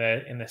weak point in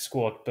their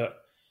squad,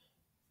 but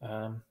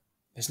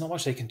there's not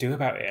much they can do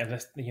about it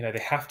unless,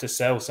 they have to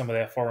sell some of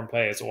their foreign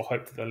players or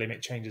hope that the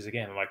limit changes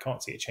again. And I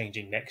can't see it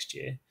changing next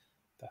year.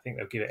 I think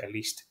they'll give it at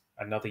least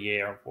another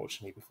year,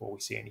 unfortunately, before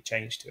we see any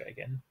change to it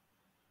again.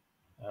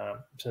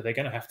 So they're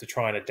going to have to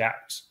try and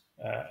adapt,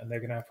 and they're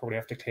going to probably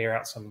have to clear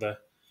out some of the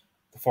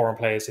foreign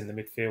players in the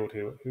midfield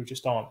who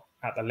just aren't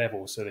at the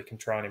level, so they can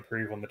try and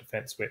improve on the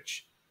defence,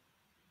 which,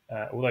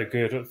 although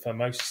good for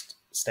most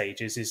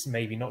stages, is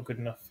maybe not good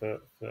enough for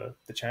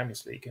the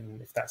Champions League.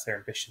 And if that's their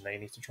ambition, they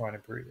need to try and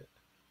improve it.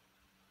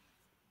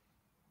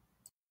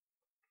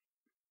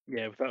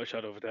 Yeah, without a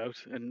shadow of a doubt.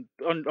 And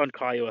on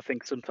Kayo, I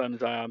think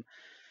sometimes I am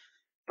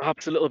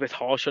perhaps a little bit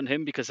harsh on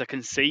him because I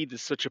can see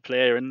there's such a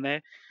player in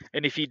there,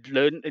 and if he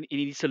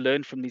needs to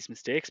learn from these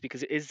mistakes,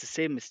 because it is the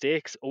same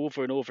mistakes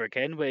over and over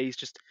again, where he's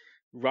just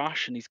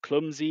rash and he's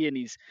clumsy and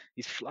he's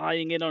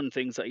flying in on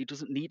things that he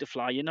doesn't need to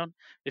fly in on.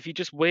 If he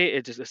just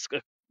waited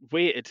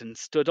and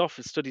stood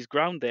his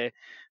ground there,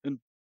 and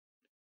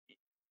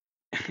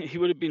he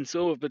would have been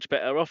so much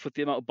better off with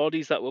the amount of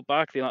bodies that were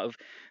back, the amount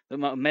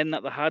of men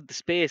that they had, the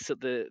space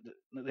that they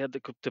had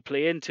to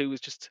play into.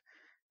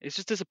 It's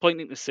just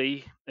disappointing to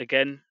see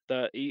again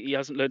that he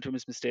hasn't learned from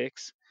his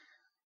mistakes,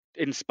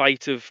 in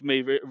spite of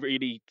me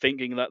really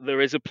thinking that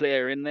there is a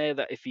player in there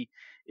that if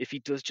he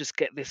does just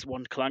get this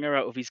one clanger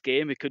out of his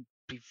game, it could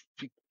be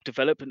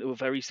develop into a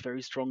very,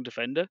 very strong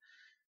defender.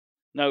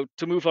 Now,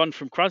 to move on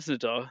from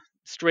Krasnodar,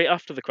 straight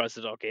after the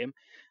Krasnodar game,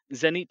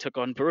 Zenit took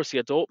on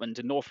Borussia Dortmund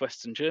in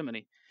northwestern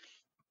Germany.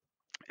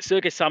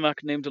 Sergei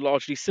Samak named a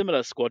largely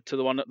similar squad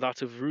to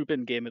that of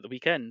Rubin game at the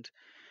weekend,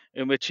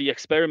 in which he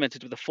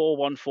experimented with a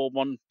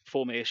 4-1-4-1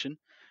 formation,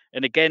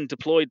 and again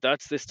deployed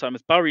that, this time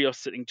with Barrios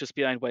sitting just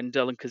behind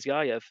Wendell and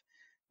Kazyaev,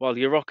 while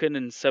Yorokin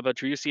and Seba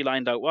Driussi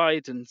lined out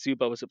wide and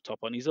Zuba was up top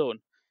on his own.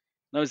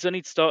 Now,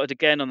 Zenit started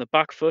again on the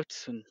back foot,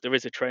 and there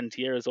is a trend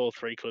here, as all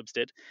three clubs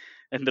did,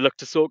 and they looked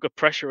to soak up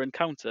pressure and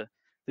counter.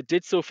 They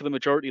did so for the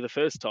majority of the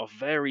first half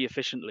very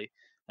efficiently,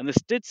 and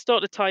this did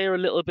start to tire a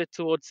little bit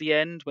towards the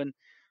end when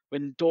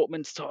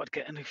Dortmund started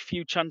getting a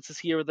few chances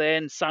here or there,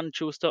 and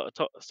Sancho started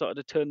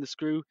to turn the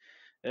screw.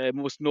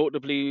 Most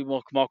notably,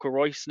 Marco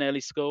Reus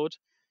nearly scored,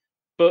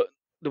 but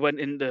they went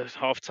into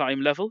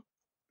half-time level.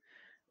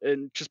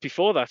 And just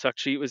before that,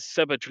 actually, it was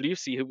Seba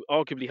Driussi who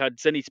arguably had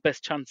Zenit's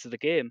best chance of the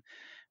game,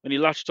 when he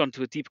latched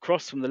onto a deep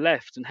cross from the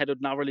left and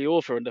headed narrowly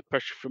over under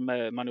pressure from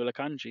Manuel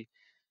Akanji.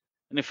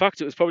 And in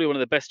fact, it was probably one of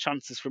the best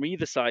chances from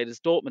either side, as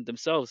Dortmund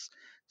themselves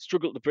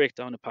struggled to break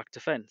down a packed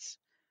defence.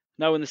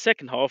 Now, in the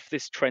second half,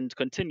 this trend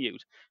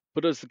continued,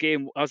 but as the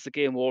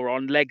game wore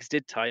on, legs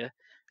did tire,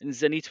 and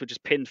Zenit were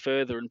just pinned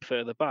further and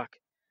further back.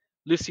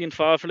 Lucien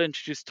Favre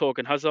introduced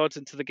Torgan Hazard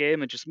into the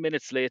game, and just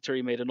minutes later,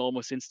 he made an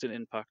almost instant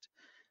impact.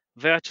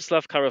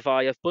 Vyacheslav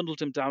Karavayev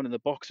bundled him down in the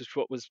box with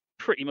what was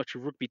pretty much a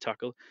rugby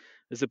tackle,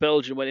 as the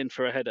Belgian went in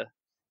for a header.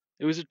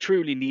 It was a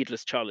truly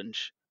needless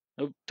challenge.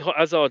 Now,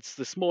 Hazard's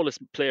the smallest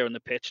player on the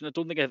pitch, and I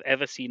don't think I've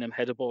ever seen him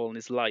head a ball in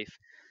his life.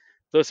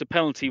 Thus, a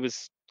penalty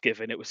was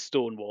given. It was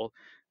Stonewall,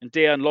 and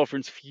Dejan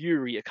Lovren's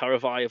fury at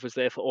Karavayev was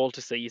there for all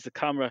to see as the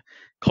camera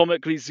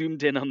comically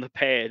zoomed in on the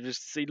pair,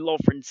 just to see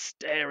Lovren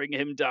staring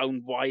him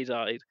down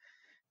wide-eyed.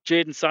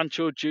 Jadon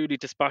Sancho duly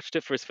dispatched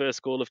it for his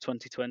first goal of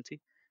 2020,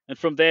 and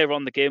from there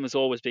on, the game was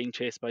always being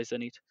chased by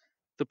Zenit.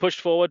 They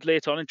pushed forward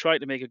late on and tried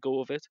to make a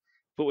go of it,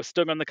 but was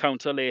stung on the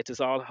counter late as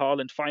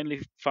Haaland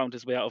finally found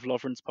his way out of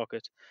Lovren's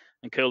pocket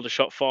and curled a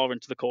shot far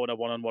into the corner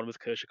one-on-one with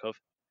Kirshakov.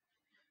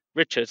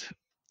 Richard,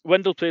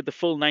 Wendell played the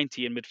full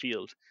 90 in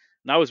midfield,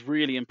 and I was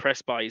really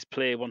impressed by his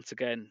play once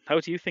again. How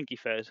do you think he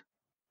fared?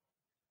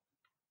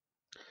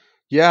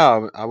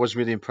 Yeah, I was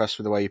really impressed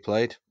with the way he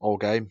played all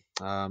game.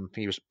 I think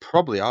he was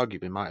probably,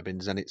 arguably, might have been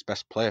Zenit's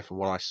best player from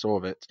what I saw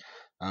of it.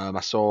 I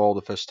saw all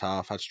the first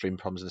half, had stream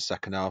problems in the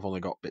second half,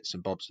 only got bits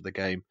and bobs of the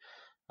game.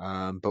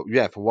 But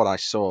yeah, for what I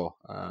saw,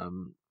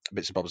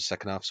 bits and bobs of the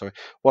second half, sorry.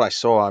 What I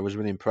saw, I was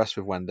really impressed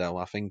with Wendell.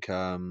 I think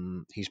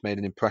he's made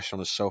an impression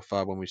on us so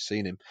far when we've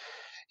seen him.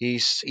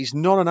 He's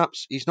not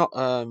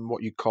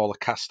what you'd call a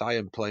cast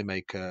iron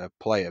playmaker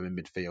player in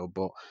midfield,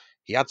 but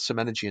he adds some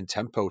energy and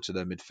tempo to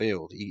the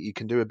midfield. He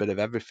can do a bit of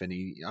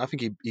everything. I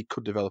think he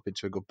could develop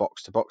into a good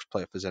box to box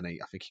player for Zenit.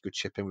 I think he could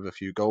chip in with a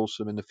few goals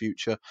for them in the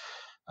future.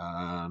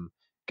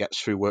 Gets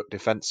through work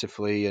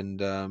defensively, and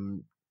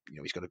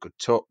he's got a good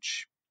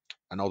touch.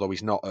 And although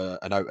he's not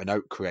an out and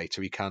out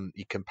creator, he can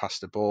pass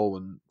the ball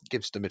and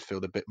gives the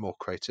midfield a bit more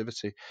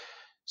creativity.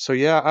 So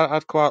yeah,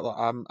 I've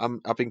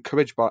been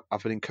encouraged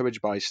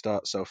by his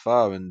start so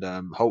far, and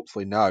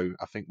hopefully now,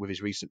 I think with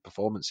his recent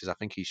performances, I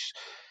think he's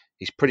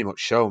pretty much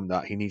shown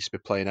that he needs to be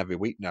playing every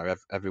week now,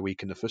 every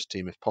week in the first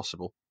team if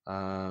possible.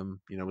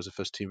 As a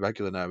first team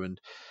regular now, and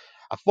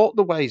I thought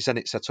the way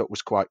Zenit set up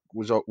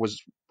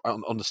was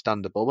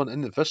understandable, and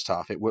in the first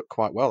half it worked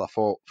quite well. I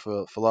thought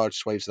for large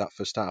swathes of that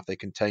first half they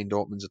contained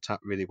Dortmund's attack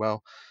really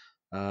well.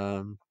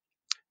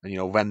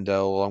 And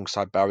Wendell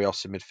alongside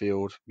Barrios in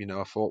midfield,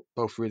 I thought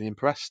both really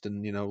impressed,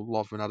 and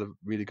Lovren had a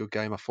really good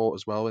game, I thought,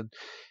 as well in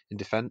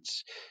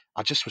defence.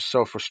 I just was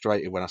so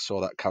frustrated when I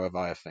saw that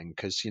Caravaya thing,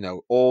 because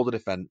all the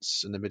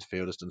defence and the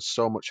midfield has done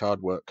so much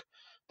hard work.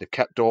 They've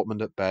kept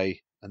Dortmund at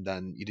bay, and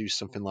then you do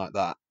something like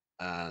that,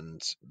 and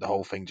the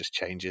whole thing just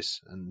changes.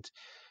 And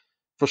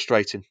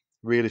frustrating,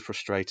 really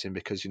frustrating,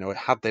 because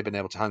had they been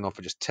able to hang on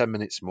for just 10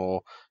 minutes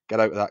more, get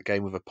out of that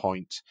game with a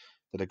point,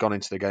 that had gone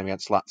into the game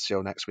against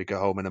Lazio next week at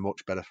home in a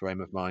much better frame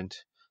of mind.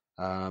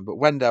 But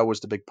Wendell was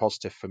the big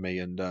positive for me,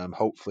 and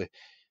hopefully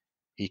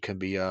he can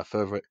be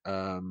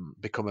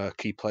become a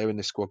key player in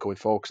this squad going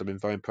forward, because I've been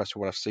very impressed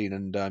with what I've seen,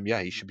 and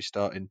he should be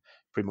starting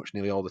pretty much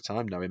nearly all the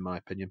time now, in my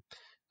opinion.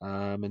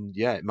 And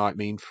yeah, it might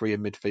mean free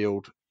in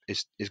midfield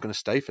is going to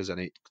stay for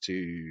Zenit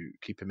to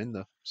keep him in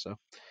there. So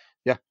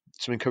yeah,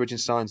 some encouraging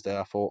signs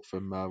there, I thought,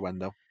 from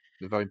Wendell.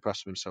 Been very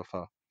impressed with him so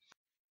far.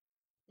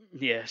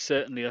 Yeah,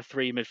 certainly a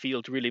three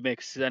midfield really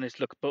makes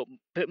Zenit look a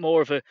bit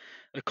more of a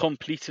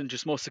complete and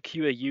just more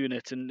secure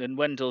unit. And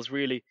Wendell's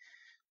really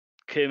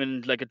came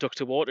in like a duck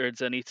to water at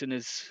Zenit and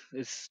is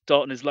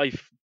starting his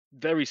life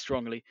very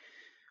strongly.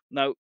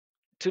 Now,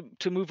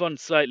 to move on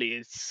slightly,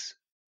 it's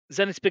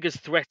Zenit's biggest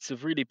threats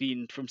have really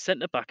been from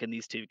centre back in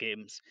these two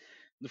games.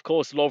 And of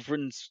course,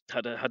 Lovren's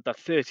had that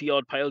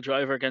 30-yard pile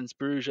driver against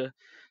Bruges,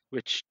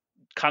 which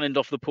cannoned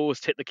off the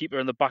post, hit the keeper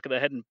in the back of the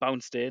head and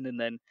bounced in. And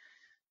then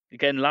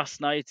again last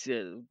night,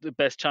 the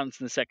best chance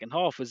in the second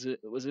half was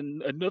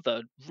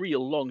another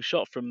real long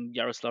shot from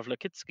Yaroslav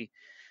Lakitsky.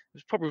 It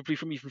was probably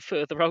from even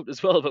further out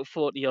as well, about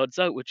 40 yards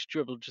out, which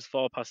dribbled just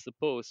far past the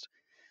post.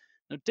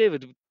 Now,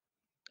 David,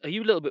 are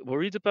you a little bit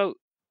worried about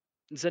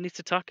Zenit's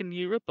attack in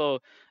Europe, or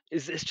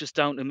is this just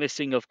down to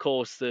missing, of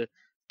course, the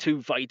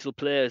two vital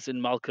players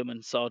in Malcolm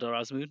and Sardar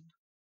Azmoun?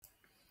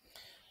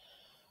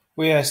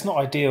 Well, yeah, it's not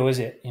ideal, is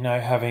it?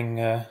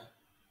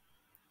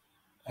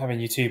 Having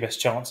your two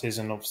best chances,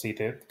 and obviously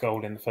the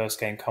goal in the first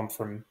game come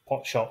from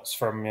pot shots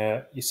from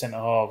your centre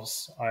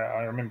halves.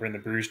 I remember in the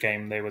Bruges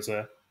game there was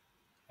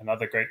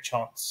another great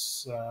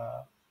chance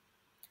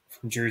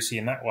from Juicy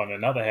in that one,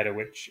 another header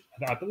which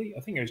I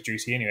think it was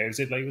Juicy anyway.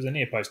 It was a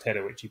near post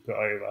header which he put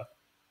over.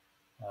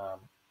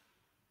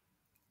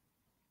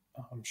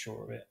 I'm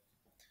sure of it.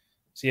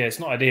 So yeah, it's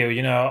not ideal.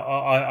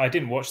 I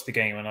didn't watch the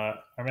game, and I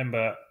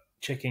remember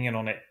checking in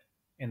on it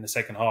in the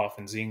second half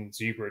and seeing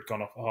Zuber had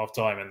gone off at half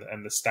time,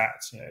 and the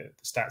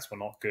stats were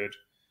not good.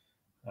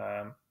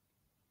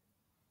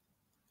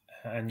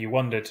 And you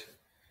wondered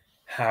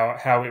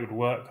how it would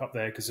work up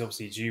there, because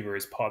obviously Zuber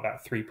is part of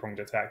that three-pronged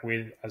attack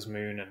with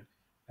Azmoun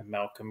and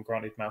Malcolm.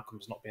 Granted,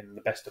 Malcolm's not been in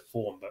the best of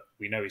form, but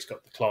we know he's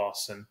got the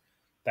class and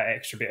that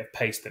extra bit of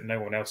pace that no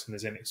one else in the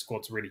Zenit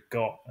squad's really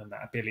got, and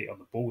that ability on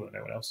the ball that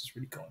no one else has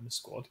really got in the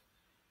squad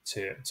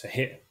to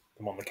hit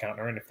them on the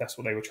counter. And if that's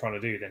what they were trying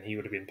to do, then he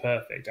would have been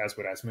perfect, as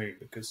would Azmoun,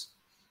 because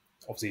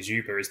obviously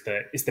Zuber is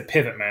the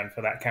pivot man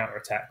for that counter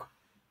attack,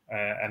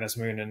 and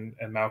Azmoun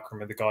and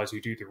Malcolm are the guys who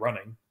do the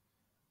running.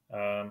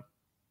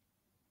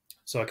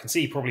 So I can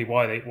see probably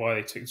why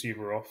they took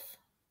Zuber off,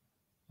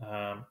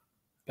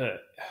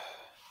 but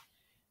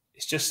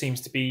it just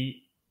seems to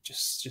be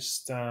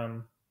just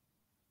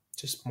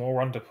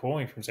more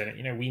underperforming from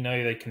Zenit. We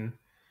know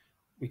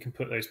we can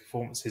put those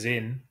performances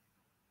in.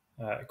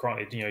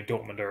 Granted,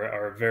 Dortmund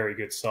are a very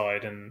good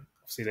side, and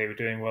obviously they were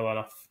doing well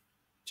enough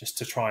just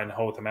to try and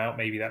hold them out.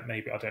 Maybe I don't know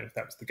if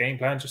that was the game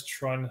plan, just to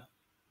try and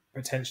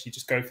potentially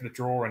just go for the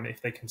draw, and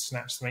if they can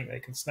snatch something, they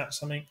can snatch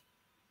something.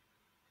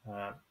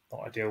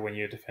 Not ideal when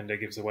your defender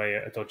gives away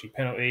a dodgy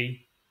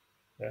penalty.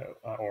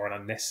 or an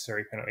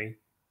unnecessary penalty.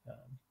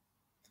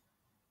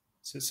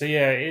 So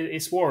yeah,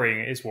 it's worrying.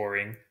 It is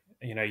worrying.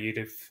 You'd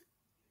have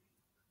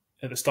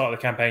at the start of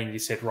the campaign, you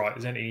said, right,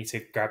 Zenit need to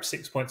grab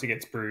 6 points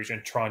against Bruges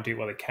and try and do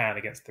what they can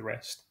against the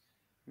rest.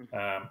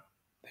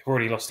 They've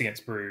already lost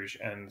against Bruges,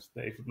 and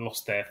they've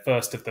lost their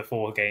first of the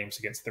 4 games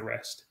against the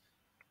rest.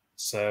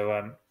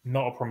 So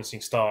not a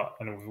promising start.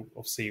 And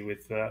obviously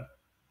with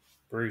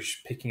Bruges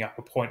picking up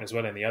a point as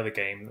well in the other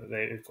game,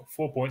 they've got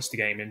 4 points to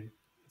gain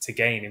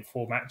in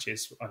 4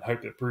 matches, and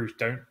hope that Bruges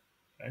don't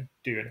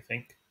do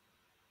anything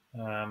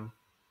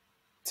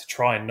to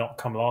try and not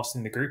come last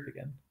in the group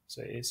again.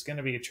 So it's going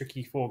to be a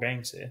tricky 4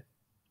 games here.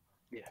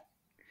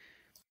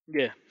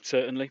 Yeah,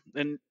 certainly.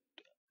 And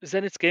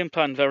Zenit's game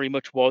plan very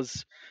much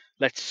was,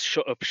 let's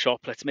shut up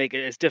shop, let's make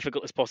it as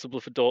difficult as possible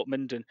for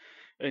Dortmund.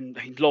 And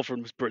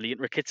Lovren was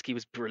brilliant, Rakicki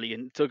was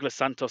brilliant, Douglas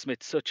Santos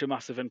made such a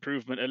massive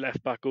improvement at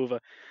left back over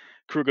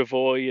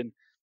Krugavoy. And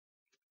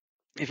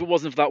if it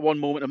wasn't for that one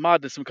moment of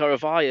madness from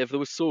Karavayev, they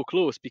were so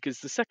close, because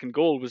the second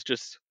goal was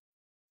just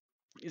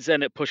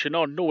Zenit pushing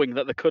on, knowing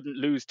that they couldn't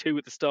lose 2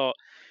 at the start,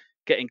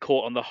 getting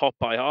caught on the hop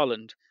by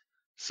Haaland.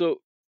 So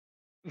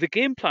the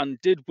game plan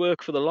did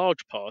work for the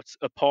large parts,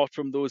 apart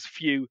from those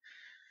few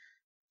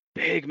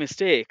big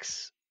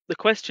mistakes. The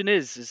question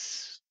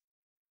is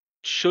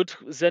should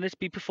Zenit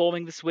be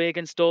performing this way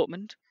against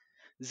Dortmund?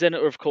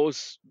 Zenit are, of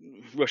course,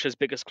 Russia's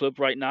biggest club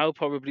right now,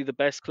 probably the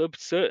best club,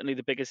 certainly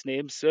the biggest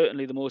name,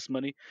 certainly the most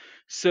money,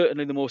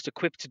 certainly the most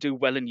equipped to do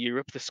well in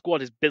Europe. The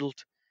squad is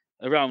built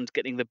around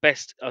getting the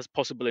best as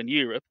possible in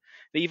Europe.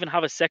 They even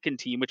have a second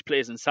team which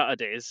plays on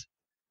Saturdays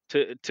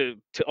to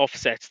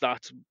offset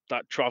that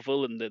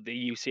travel and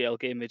the UCL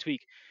game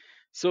midweek.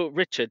 So,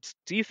 Richard,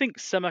 do you think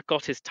Semak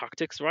got his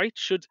tactics right?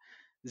 Should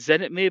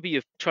Zenit maybe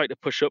have tried to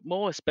push up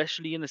more,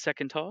 especially in the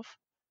second half?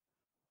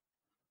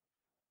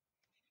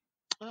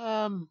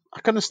 I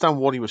can understand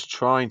what he was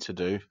trying to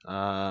do.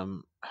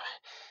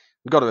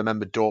 We've got to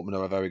remember Dortmund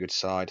are a very good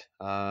side.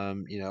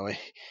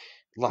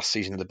 Last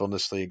season in the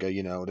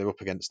Bundesliga, they're up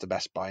against the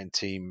best Bayern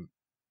team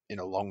in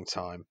a long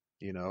time.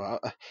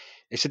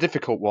 It's a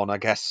difficult one, I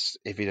guess.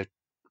 If he'd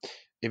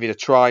have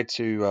tried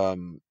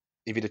to,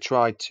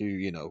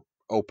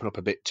 open up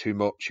a bit too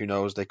much, who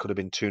knows? They could have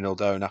been 2-0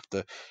 down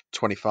after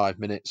 25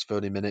 minutes,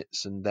 30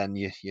 minutes, and then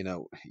you're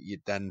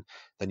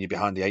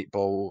behind the 8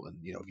 ball, and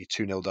if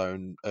you're 2-0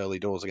 down early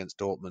doors against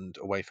Dortmund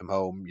away from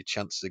home, your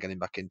chances of getting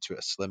back into it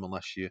are slim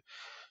unless you're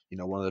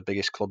one of the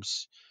biggest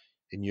clubs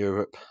in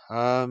Europe.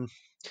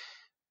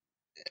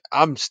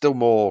 I'm still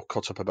more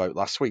caught up about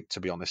last week, to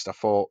be honest. I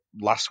thought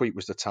last week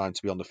was the time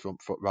to be on the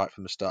front foot right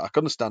from the start. I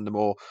could understand the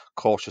more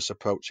cautious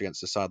approach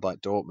against a side like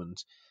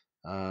Dortmund,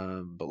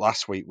 but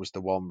last week was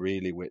the one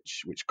really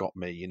which got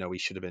me. He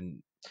should have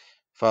been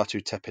far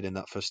too tepid in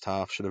that first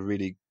half. Should have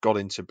really got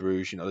into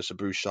Bruges. There's a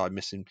Bruges side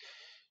missing,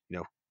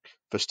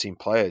 first team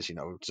players.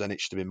 Zenit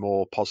should have been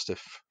more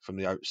positive from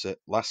the outset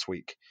last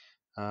week.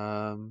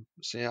 So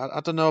yeah, I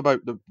don't know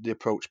about the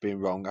approach being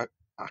wrong.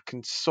 I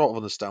can sort of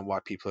understand why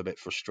people are a bit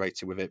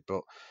frustrated with it,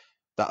 but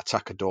that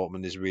attack of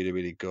Dortmund is really,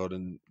 really good.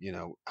 And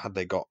had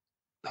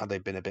they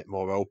been a bit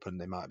more open,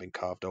 they might have been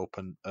carved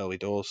open early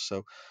doors.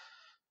 So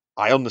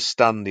I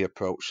understand the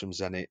approach from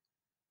Zenit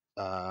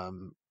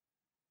from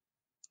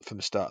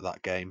the start of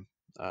that game,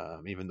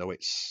 even though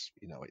it's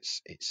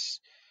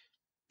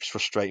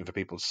frustrating for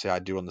people to say. I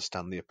do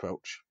understand the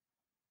approach.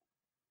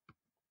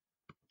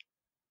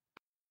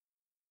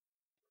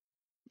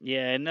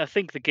 Yeah, and I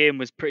think the game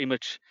was pretty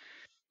much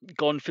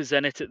gone for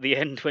Zenit at the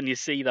end when you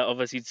see that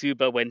obviously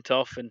Zuba went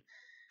off, and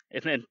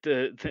then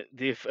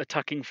the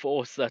attacking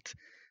force that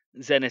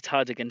Zenit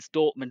had against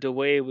Dortmund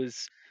away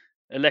was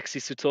Alexei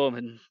Sutom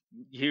and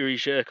Yuri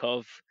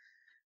Zhirkov,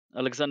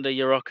 Alexander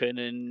Yarokin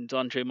and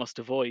Andrei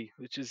Mostovoy,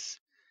 which is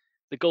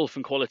the gulf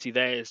in quality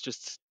there is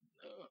just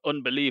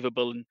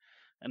unbelievable.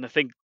 And I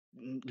think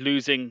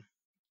losing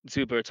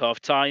Zuba at half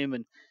time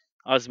and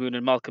Azmoun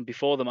and Malcolm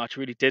before the match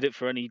really did it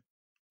for any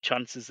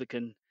chances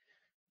they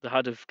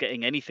had of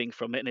getting anything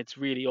from it. And it's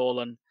really all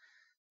on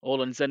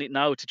Zenit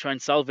now to try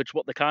and salvage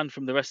what they can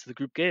from the rest of the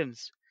group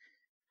games.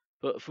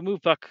 But if we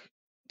move back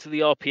to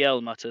the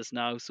RPL matters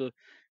now, so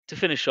to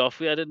finish off,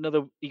 we had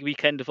another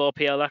weekend of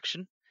RPL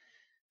action.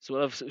 So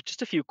we'll have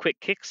just a few quick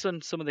kicks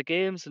on some of the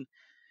games and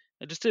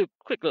just a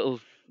quick little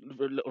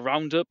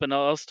roundup. And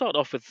I'll start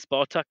off with the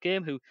Spartak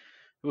game, who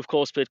of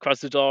course played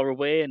Krasnodar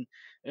away,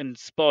 and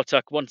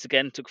Spartak once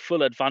again took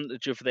full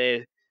advantage of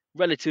their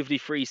relatively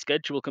free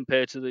schedule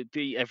compared to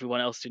the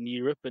everyone else in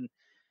Europe, and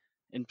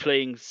in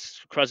playing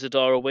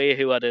Krasnodar away,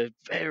 who had a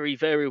very,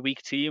 very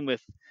weak team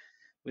with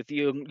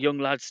young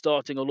lads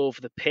starting all over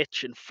the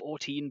pitch and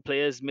 14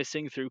 players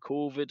missing through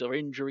COVID or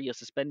injury or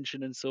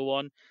suspension and so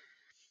on.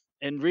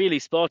 And really,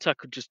 Spartak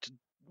could just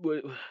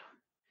it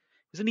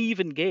was an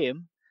even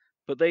game,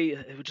 but they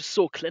were just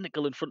so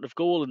clinical in front of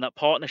goal, and that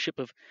partnership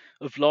of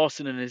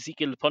Larson and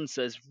Ezekiel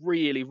Ponsa is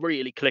really,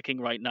 really clicking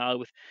right now,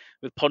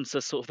 with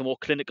Ponsa sort of the more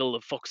clinical,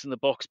 the fox in the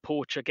box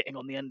poacher getting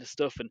on the end of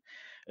stuff,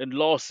 and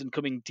Larson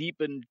coming deep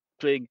and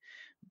playing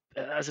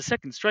as a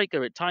second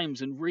striker at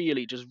times and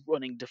really just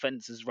running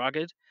defences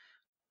ragged.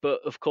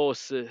 But of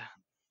course,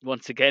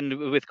 once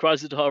again with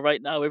Krasnodar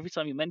right now, every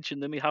time you mention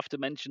them, you have to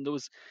mention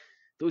those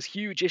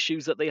huge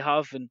issues that they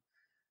have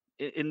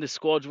in the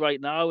squad right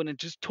now, and it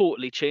just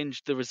totally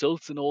changed the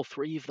results in all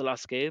three of the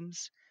last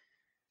games.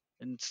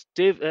 And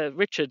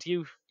Richard,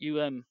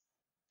 David,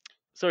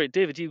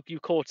 you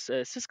caught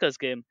CSKA's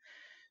game.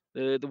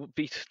 The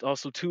beat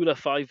Arsenal Tula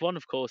 5-1,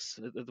 of course,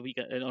 at the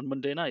weekend on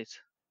Monday night.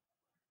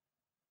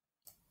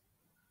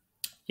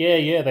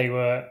 Yeah, they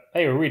were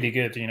really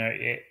good.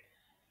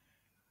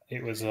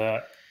 It was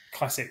a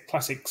classic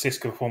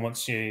CSKA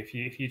performance. If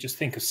you just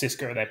think of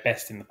CSKA at their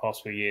best in the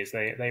past few years,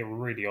 they were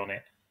really on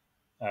it,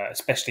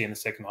 especially in the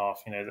second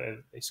half.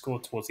 They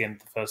scored towards the end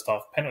of the first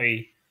half.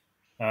 Penalty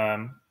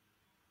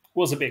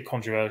was a bit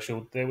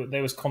controversial.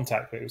 There was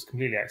contact, but it was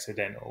completely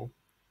accidental.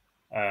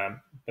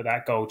 But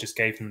that goal just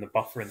gave them the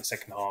buffer in the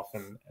second half,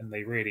 and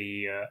they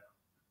really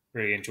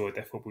enjoyed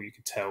their football. You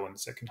could tell in the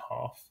second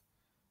half.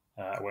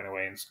 Went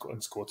away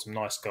and scored some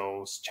nice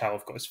goals.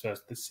 Chalov got his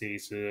first this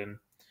season.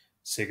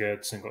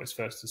 Sigurdsson got his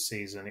first this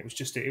season. It was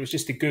just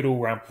a good all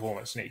round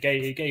performance, and it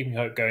gave me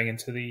hope going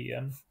into the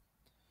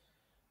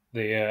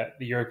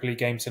Europa League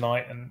game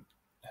tonight, and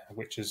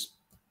which has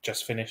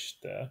just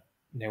finished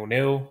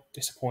 0-0.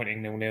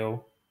 Disappointing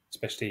 0-0,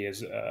 especially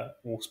as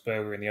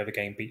Wolfsburg in the other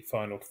game beat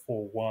Feyenoord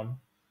 4-1.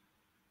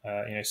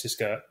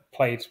 CSKA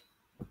played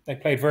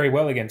very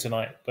well again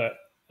tonight, but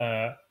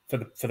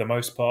for the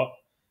most part.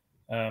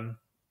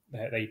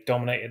 They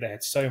dominated. They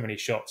had so many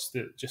shots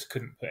that just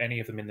couldn't put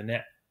any of them in the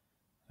net.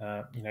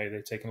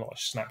 They'd taken a lot of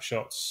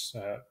snapshots,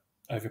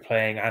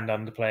 overplaying and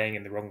underplaying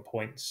in the wrong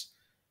points.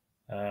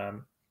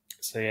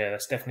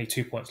 That's definitely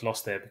 2 points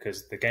lost there,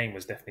 because the game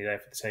was definitely there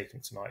for the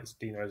taking tonight.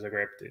 Dinamo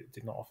Zagreb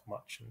did not offer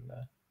much, and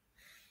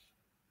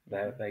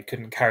they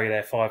couldn't carry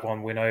their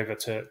 5-1 win over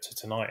to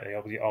tonight.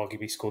 They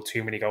arguably scored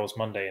too many goals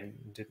Monday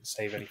and didn't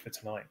save any for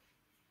tonight.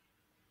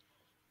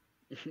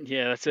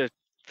 Yeah, that's a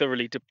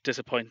thoroughly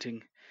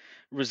disappointing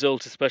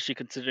result, especially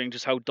considering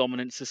just how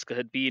dominant CSKA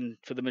had been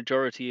for the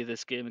majority of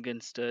this game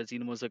against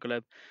Dinamo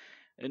Zagreb.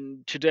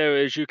 And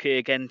Chidera Ajuke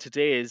again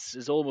today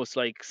is almost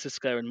like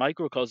CSKA in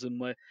microcosm,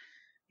 where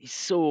he's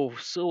so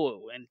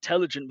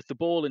intelligent with the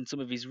ball in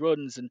some of his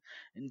runs, and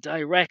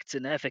direct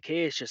and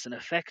efficacious and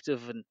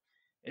effective, and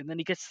then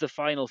he gets to the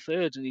final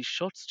third and his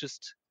shots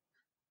just,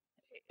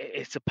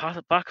 it's a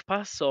back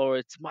pass, or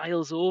it's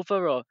miles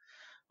over, or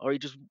he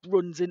just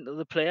runs into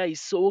the player. He's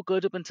so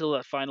good up until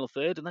that final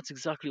third, and that's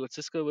exactly what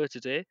CSKA were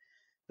today.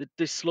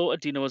 They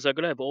slaughtered Dinamo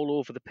Zagreb all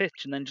over the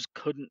pitch, and then just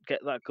couldn't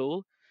get that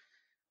goal.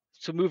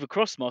 To move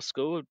across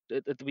Moscow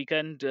at the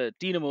weekend,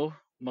 Dinamo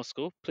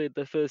Moscow played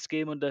their first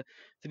game under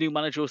the new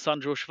manager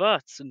Sandro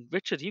Schwarz. And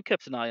Richard, you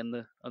kept an eye on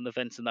the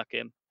events in that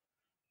game.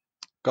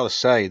 Got to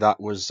say that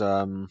was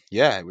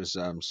it was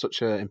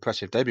such an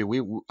impressive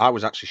debut. I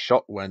was actually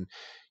shocked when,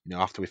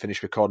 after we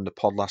finished recording the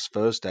pod last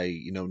Thursday,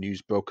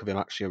 news broke of him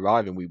actually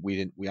arriving. We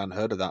hadn't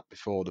heard of that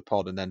before the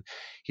pod, and then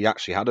he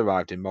actually had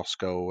arrived in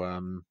Moscow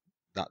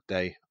that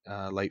day,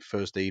 late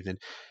Thursday evening.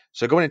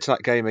 So going into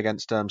that game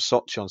against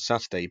Sochi on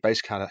Saturday,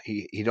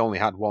 he'd only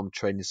had one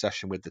training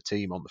session with the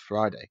team on the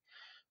Friday.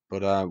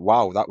 But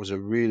wow, that was a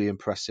really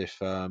impressive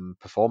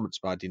performance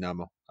by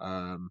Dinamo.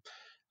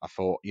 I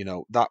thought,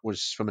 that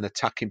was, from an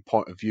attacking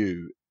point of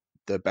view,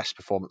 the best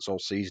performance all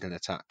season in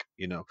attack,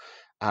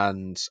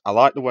 And I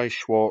like the way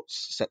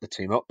Schwartz set the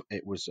team up.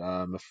 It was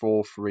a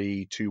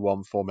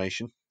 4-3-2-1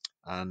 formation.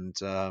 And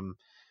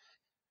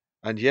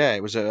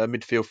it was a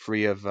midfield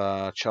three of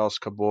Charles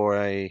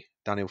Kabore,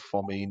 Daniel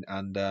Fomin,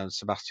 and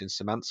Sebastian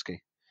Szymanski.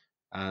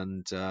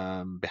 And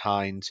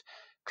behind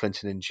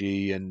Clinton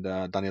Ng and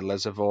Daniel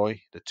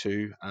Lezovoy, the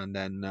two, and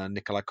then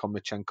Nikolai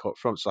Komlichenko up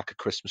front. It's like a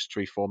Christmas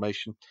tree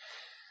formation.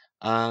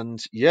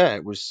 And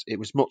it was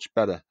much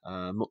better,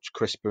 much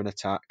crisper in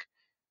attack.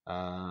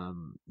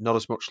 Not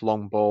as much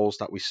long balls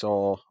that we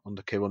saw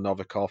under Kirill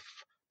Novikov.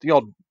 The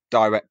odd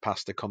direct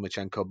pass to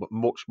Komlichenko, but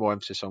much more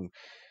emphasis on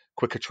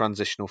quicker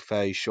transitional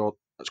play, shorter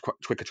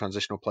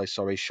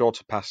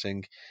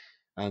passing.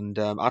 And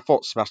I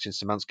thought Sebastian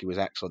Szymanski was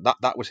excellent.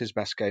 That was his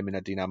best game in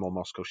a Dinamo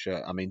Moscow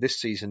shirt. I mean,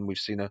 this season we've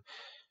seen a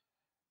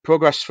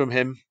progress from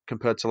him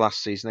compared to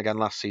last season. Again,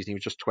 last season he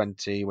was just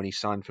 20 when he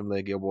signed from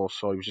Legia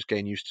Warsaw. He was just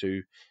getting used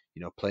to,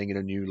 playing in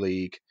a new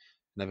league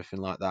and everything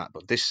like that.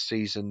 But this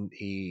season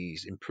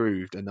he's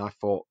improved, and I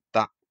thought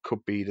that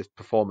could be the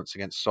performance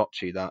against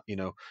Sochi that,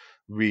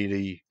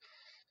 really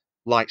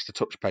likes to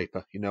touch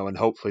paper, and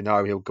hopefully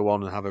now he'll go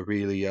on and have a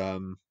really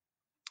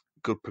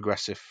good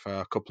progressive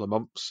couple of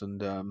months.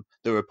 And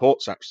there were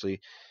reports actually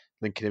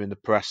linking him in the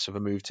press of a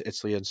move to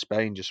Italy and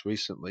Spain just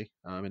recently,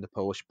 in the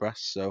Polish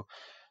press. So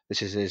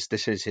this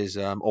is his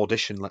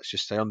audition, let's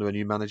just say, under a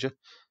new manager.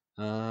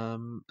 I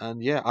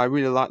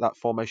really like that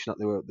formation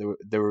that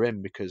they were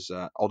in, because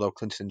although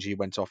Clinton G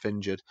went off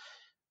injured,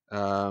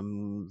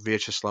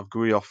 Vyacheslav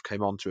Gryov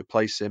came on to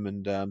replace him.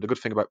 And the good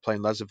thing about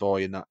playing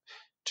Lezovoy in that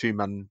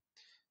two-man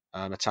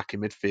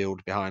attacking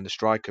midfield behind the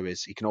striker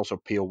is he can also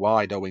peel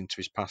wide owing to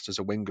his pass as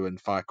a winger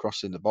and fire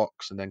cross in the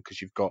box. And then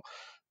because you've got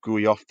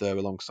Guryov there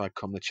alongside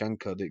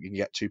Komlichenko, that you can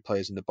get 2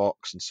 players in the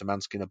box, and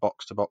Szymanski in a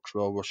box-to-box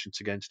role, rushing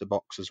to get into the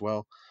box as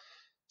well.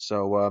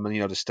 So, and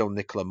there's still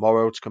Nicola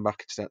Morrow to come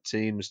back into that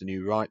team as the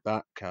new right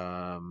back.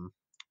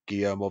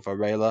 Guillermo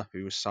Varela,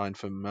 who was signed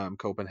from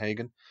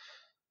Copenhagen,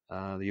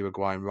 the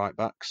Uruguayan right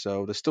back.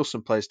 So there's still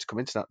some players to come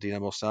into that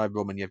Dinamo side,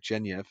 Roman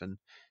Yevgenyev, and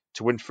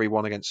to win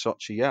 3-1 against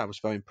Sochi, I was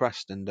very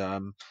impressed. And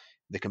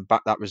they can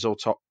back that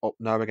result up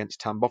now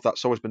against Tambov.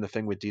 That's always been the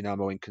thing with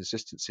Dinamo,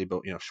 inconsistency,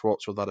 but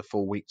Schwartzwald had a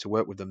full week to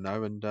work with them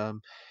now,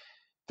 and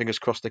fingers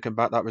crossed they can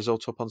back that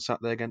result up on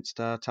Saturday against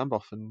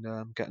Tambov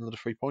and get another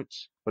 3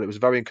 points. But it was a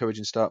very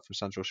encouraging start from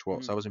Sandro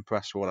Schwartz. I was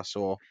impressed with what I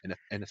saw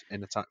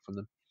in attack from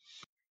them.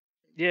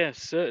 Yeah,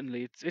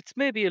 certainly. It's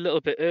maybe a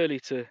little bit early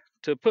to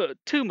put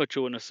too much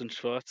onus on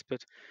Schwartz,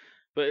 but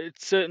it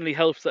certainly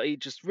helps that he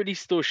just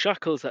released those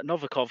shackles that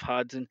Novikov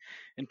had, and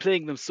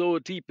playing them so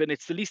deep. And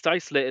it's the least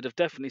isolated I've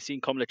definitely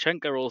seen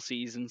Komlichenko all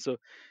season. So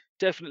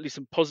definitely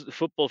some positive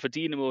football for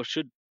Dinamo.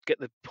 Should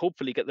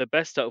hopefully get the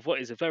best out of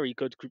what is a very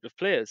good group of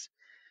players.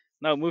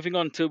 Now, moving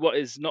on to what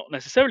is not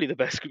necessarily the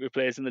best group of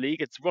players in the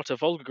league, it's Rotor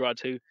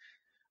Volgograd, who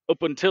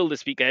up until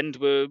this weekend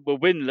were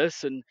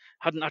winless and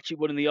hadn't actually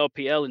won in the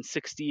RPL in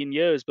 16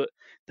 years, but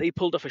they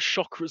pulled off a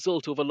shock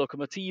result over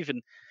Lokomotiv,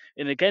 and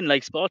again,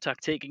 like Spartak,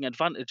 taking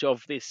advantage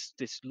of this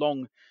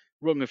long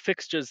run of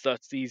fixtures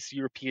that these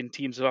European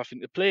teams are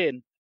having to play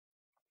in.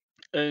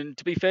 And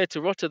to be fair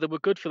to Rotter, they were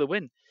good for the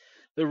win.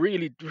 They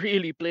really,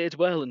 really played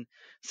well, and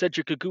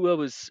Cedric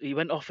Agua he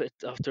went off it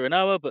after an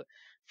hour, but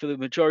for the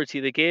majority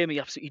of the game, he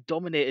absolutely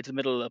dominated the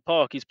middle of the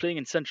park. He's playing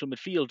in central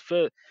midfield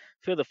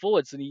further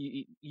forwards, and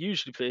he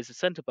usually plays as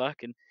centre back,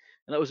 and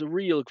that was a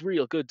real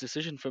good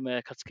decision from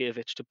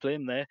Katskevich to play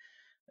him there.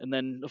 And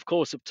then, of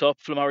course, up top,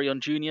 Flammarion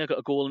Jr. got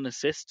a goal and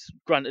assist.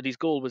 Granted, his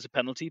goal was a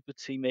penalty, but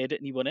he made it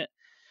and he won it.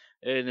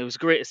 And it was a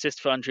great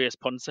assist for Andreas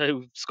Ponce,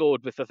 who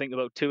scored with, I think,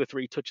 about 2 or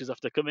 3 touches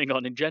after coming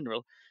on in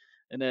general.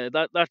 And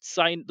those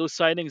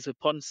signings of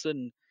Ponce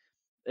and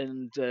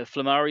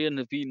Flammarion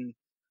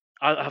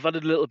have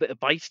added a little bit of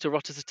bite to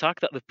Rotter's attack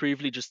that they've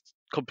previously just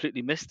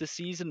completely missed this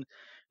season.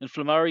 And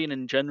Flammarion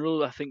in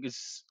general, I think,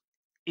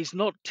 he's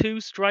not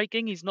too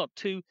striking. He's not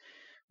too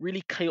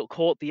really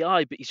caught the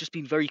eye, but he's just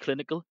been very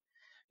clinical.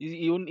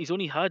 He's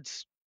only had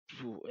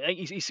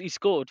he's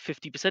scored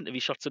 50% of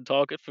his shots on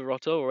target for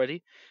Rotter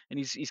already, and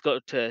he's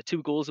got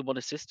 2 goals and 1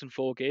 assist in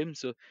 4 games.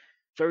 So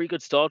very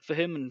good start for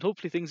him, and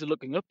hopefully things are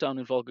looking up down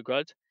in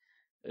Volgograd.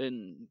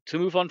 And to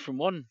move on from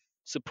one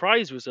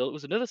surprise result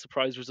was another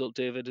surprise result,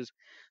 David, as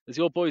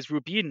your boys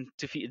Rubin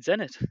defeated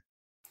Zenit.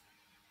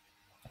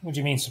 What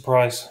do you mean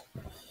surprise?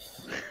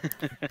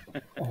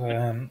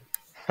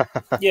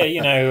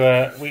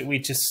 Yeah, we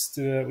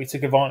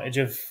took advantage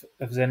of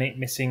Zenit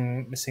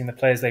missing the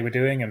players they were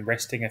doing and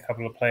resting a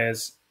couple of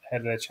players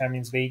ahead of their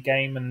Champions League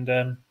game,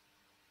 and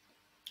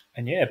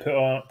yeah, put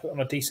on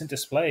a decent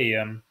display.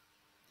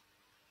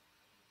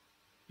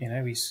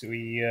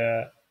 We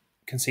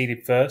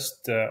conceded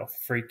first off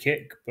a free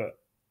kick, but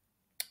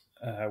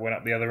went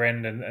up the other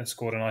end and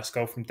scored a nice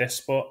goal from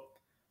Despot.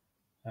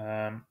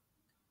 And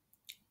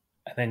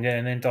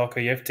then Darko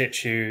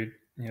Jevtic, who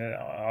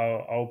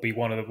I'll be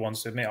one of the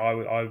ones to admit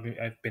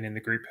I've been in the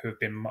group who have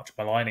been much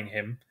maligning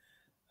him.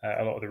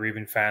 A lot of the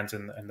Rubin fans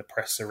and the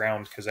press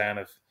around Kazan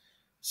have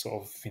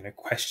sort of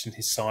questioned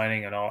his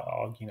signing and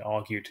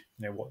argued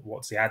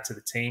what's he add to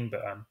the team,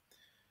 but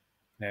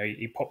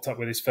he popped up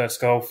with his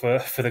first goal for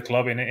the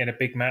club in a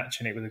big match,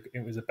 and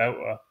it was a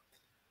belter.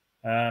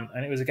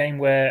 And it was a game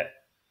where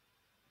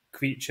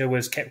Kvicha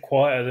was kept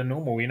quieter than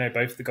normal.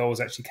 Both the goals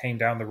actually came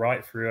down the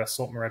right through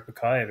Sotmarad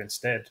Bakayev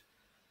instead.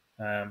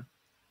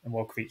 And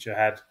while Kvicha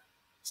had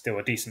still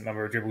a decent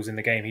number of dribbles in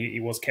the game, he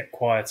was kept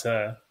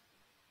quieter.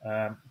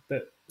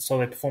 But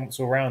solid performance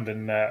all round,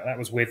 and that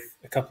was with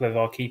a couple of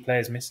our key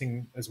players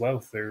missing as well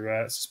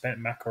through suspended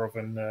Makarov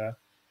and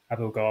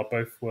Abelgar.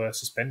 Both were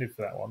suspended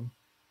for that one.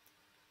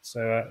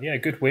 So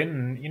good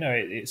win. And,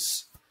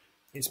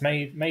 it's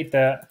made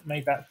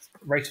that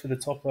race for the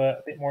top a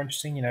bit more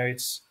interesting.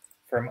 It's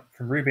from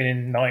Rubin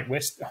in ninth.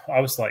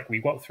 I was like, we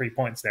got 3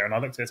 points there, and I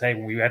looked at the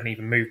table. We hadn't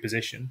even moved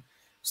position,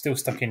 still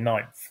stuck in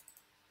ninth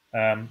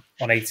on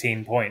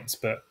 18 points,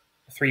 but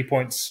 3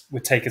 points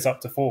would take us up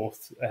to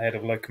 4th ahead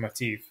of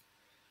Lokomotiv.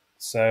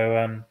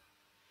 So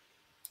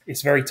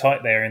it's very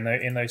tight there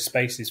in those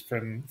spaces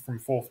from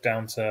 4th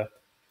down to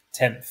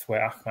 10th,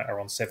 where Akhmat are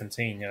on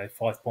 17.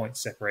 5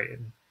 points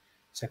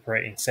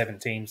separating 7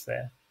 teams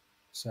there.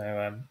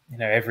 So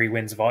every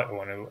win's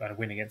vital, and a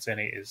win against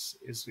Zenit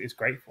is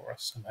great for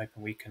us. I'm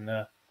hoping we can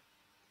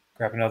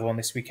grab another one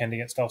this weekend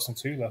against Arsenal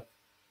Tula.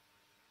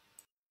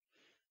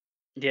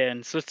 Yeah,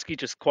 and Sutsky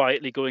just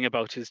quietly going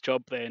about his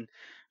job there, and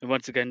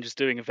once again just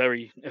doing a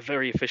very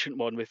efficient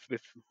one with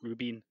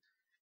Rubin.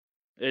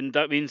 And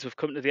that means we've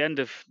come to the end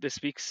of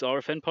this week's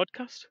RFN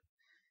podcast.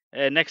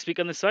 Next week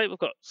on the site, we've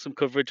got some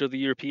coverage of the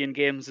European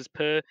games as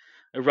per,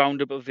 a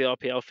roundup of the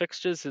RPL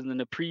fixtures, and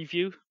then a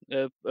podcast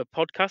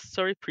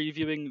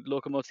previewing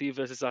Lokomotiv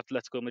versus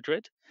Atletico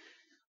Madrid.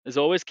 As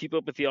always, keep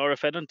up with the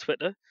RFN on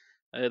Twitter.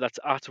 That's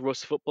at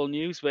Russ Football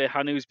News, where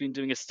Hanu's been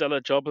doing a stellar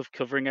job of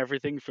covering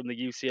everything from the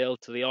UCL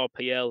to the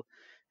RPL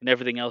and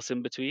everything else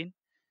in between.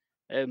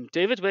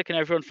 David, where can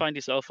everyone find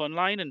yourself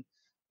online? And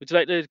would you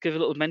like to give a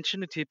little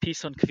mention to your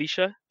piece on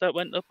Kvisha that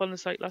went up on the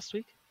site last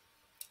week?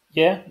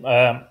 Yeah,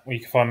 you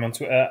can find me on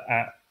Twitter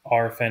at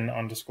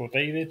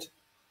RFN_David.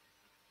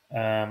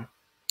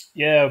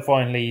 Yeah, I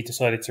finally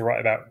decided to write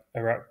about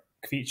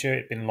Kvisha.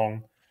 It'd been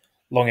long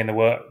in the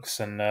works,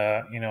 and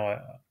I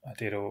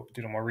did all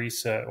my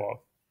research.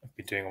 Well, I've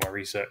been doing all my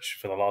research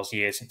for the last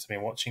year since I've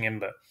been watching him,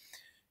 but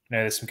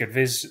there's some good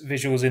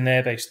visuals in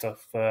there based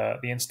off the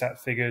Instat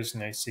figures.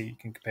 So you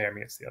can compare him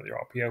against the other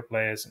RPL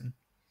players, and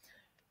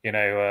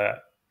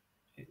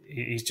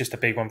he's just a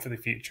big one for the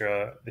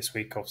future. This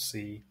week,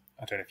 obviously,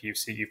 I don't know if you've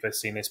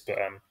seen this, but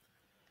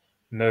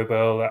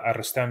Nobel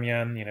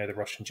Arustamian, the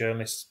Russian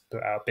journalist,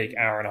 put out a big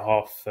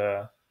hour-and-a-half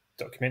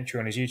documentary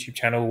on his YouTube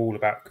channel all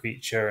about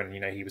Kvisha, and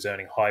he was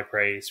earning high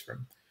praise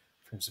from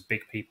some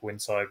big people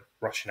inside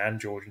Russian and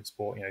Georgian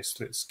sport.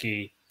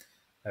 Slutsky,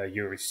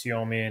 Yuri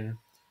Syomin,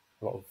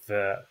 a lot of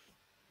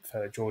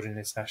fellow Georgian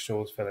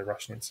internationals, fellow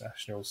Russian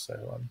internationals.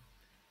 So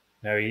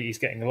he's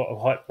getting a lot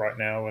of hype right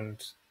now,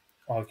 and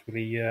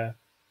arguably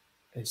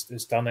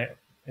has done it.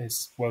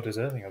 Is well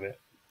deserving of it.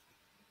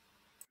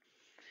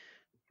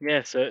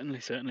 Yeah, certainly.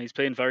 He's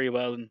playing very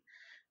well, and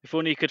if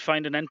only you could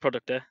find an end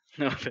product there.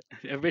 No,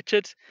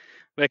 Richard,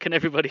 where can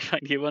everybody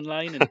find you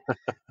online?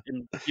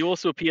 And you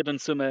also appeared on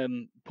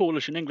some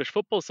Polish and English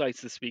football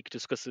sites this week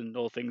discussing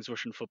all things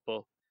Russian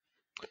football.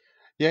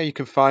 Yeah, you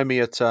can find me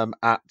at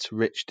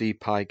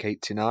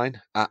RichDPike89,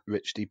 at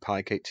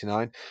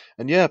RichDPike89.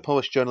 And yeah, a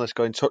Polish journalist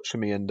got in touch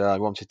with me and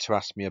wanted to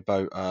ask me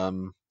about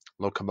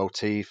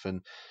Lokomotiv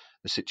and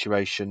the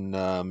situation.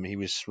 He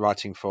was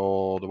writing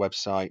for the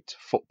website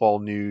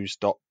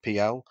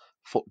footballnews.pl.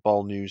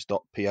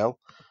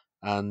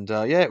 And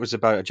it was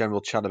about a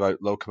general chat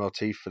about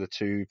Lokomotiv for the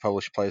two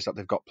Polish players that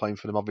they've got playing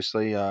for them,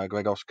 obviously,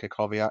 Grzegorz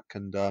Krychowiak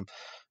and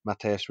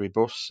Mateusz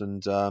Rybus,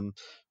 and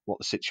what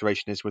the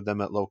situation is with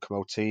them at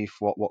Lokomotiv,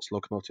 what's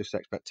Lokomotiv's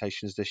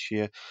expectations this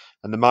year.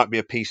 And there might be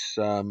a piece,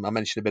 I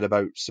mentioned a bit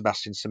about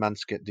Sebastian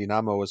Szymanski at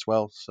Dinamo as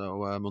well,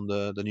 so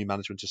under the new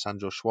management of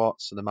Sandro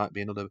Schwarz, so there might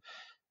be another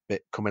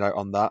bit coming out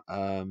on that.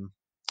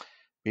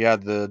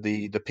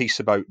 The piece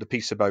about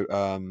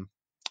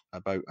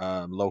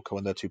Loko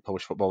and their two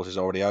Polish footballers is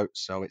already out,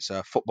 so it's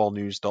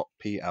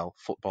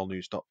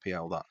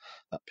footballnews.pl that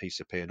piece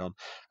appeared on.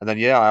 And then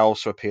I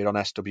also appeared on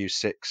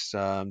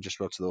SW6, just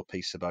wrote a little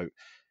piece about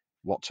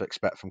what to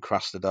expect from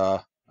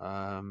Krasnodar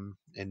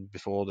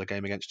before the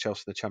game against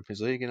Chelsea in the Champions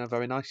League.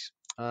 Very nice.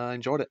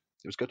 Enjoyed it.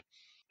 It was good.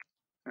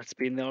 That's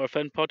been the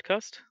RFN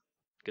podcast.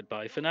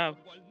 Goodbye for now.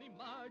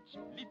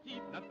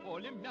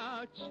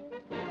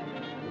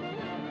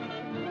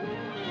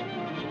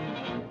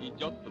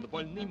 Идет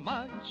футбольный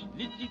матч,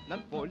 летит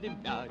над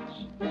полем мяч.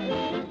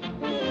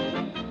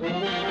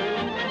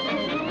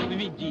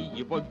 Веди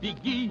его,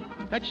 беги,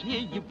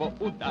 точнее его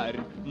ударь.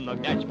 Но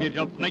мяч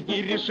берет с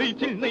ноги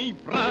решительный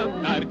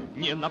вратарь.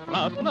 Не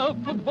напрасно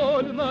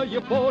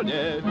футбольное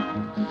поле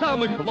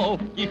самых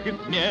ловких и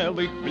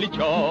смелых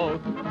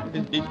влечет.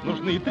 Здесь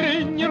нужны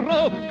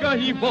тренировка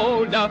и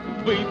воля,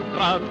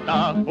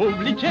 быстрота,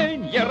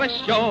 увлечение,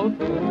 расчет.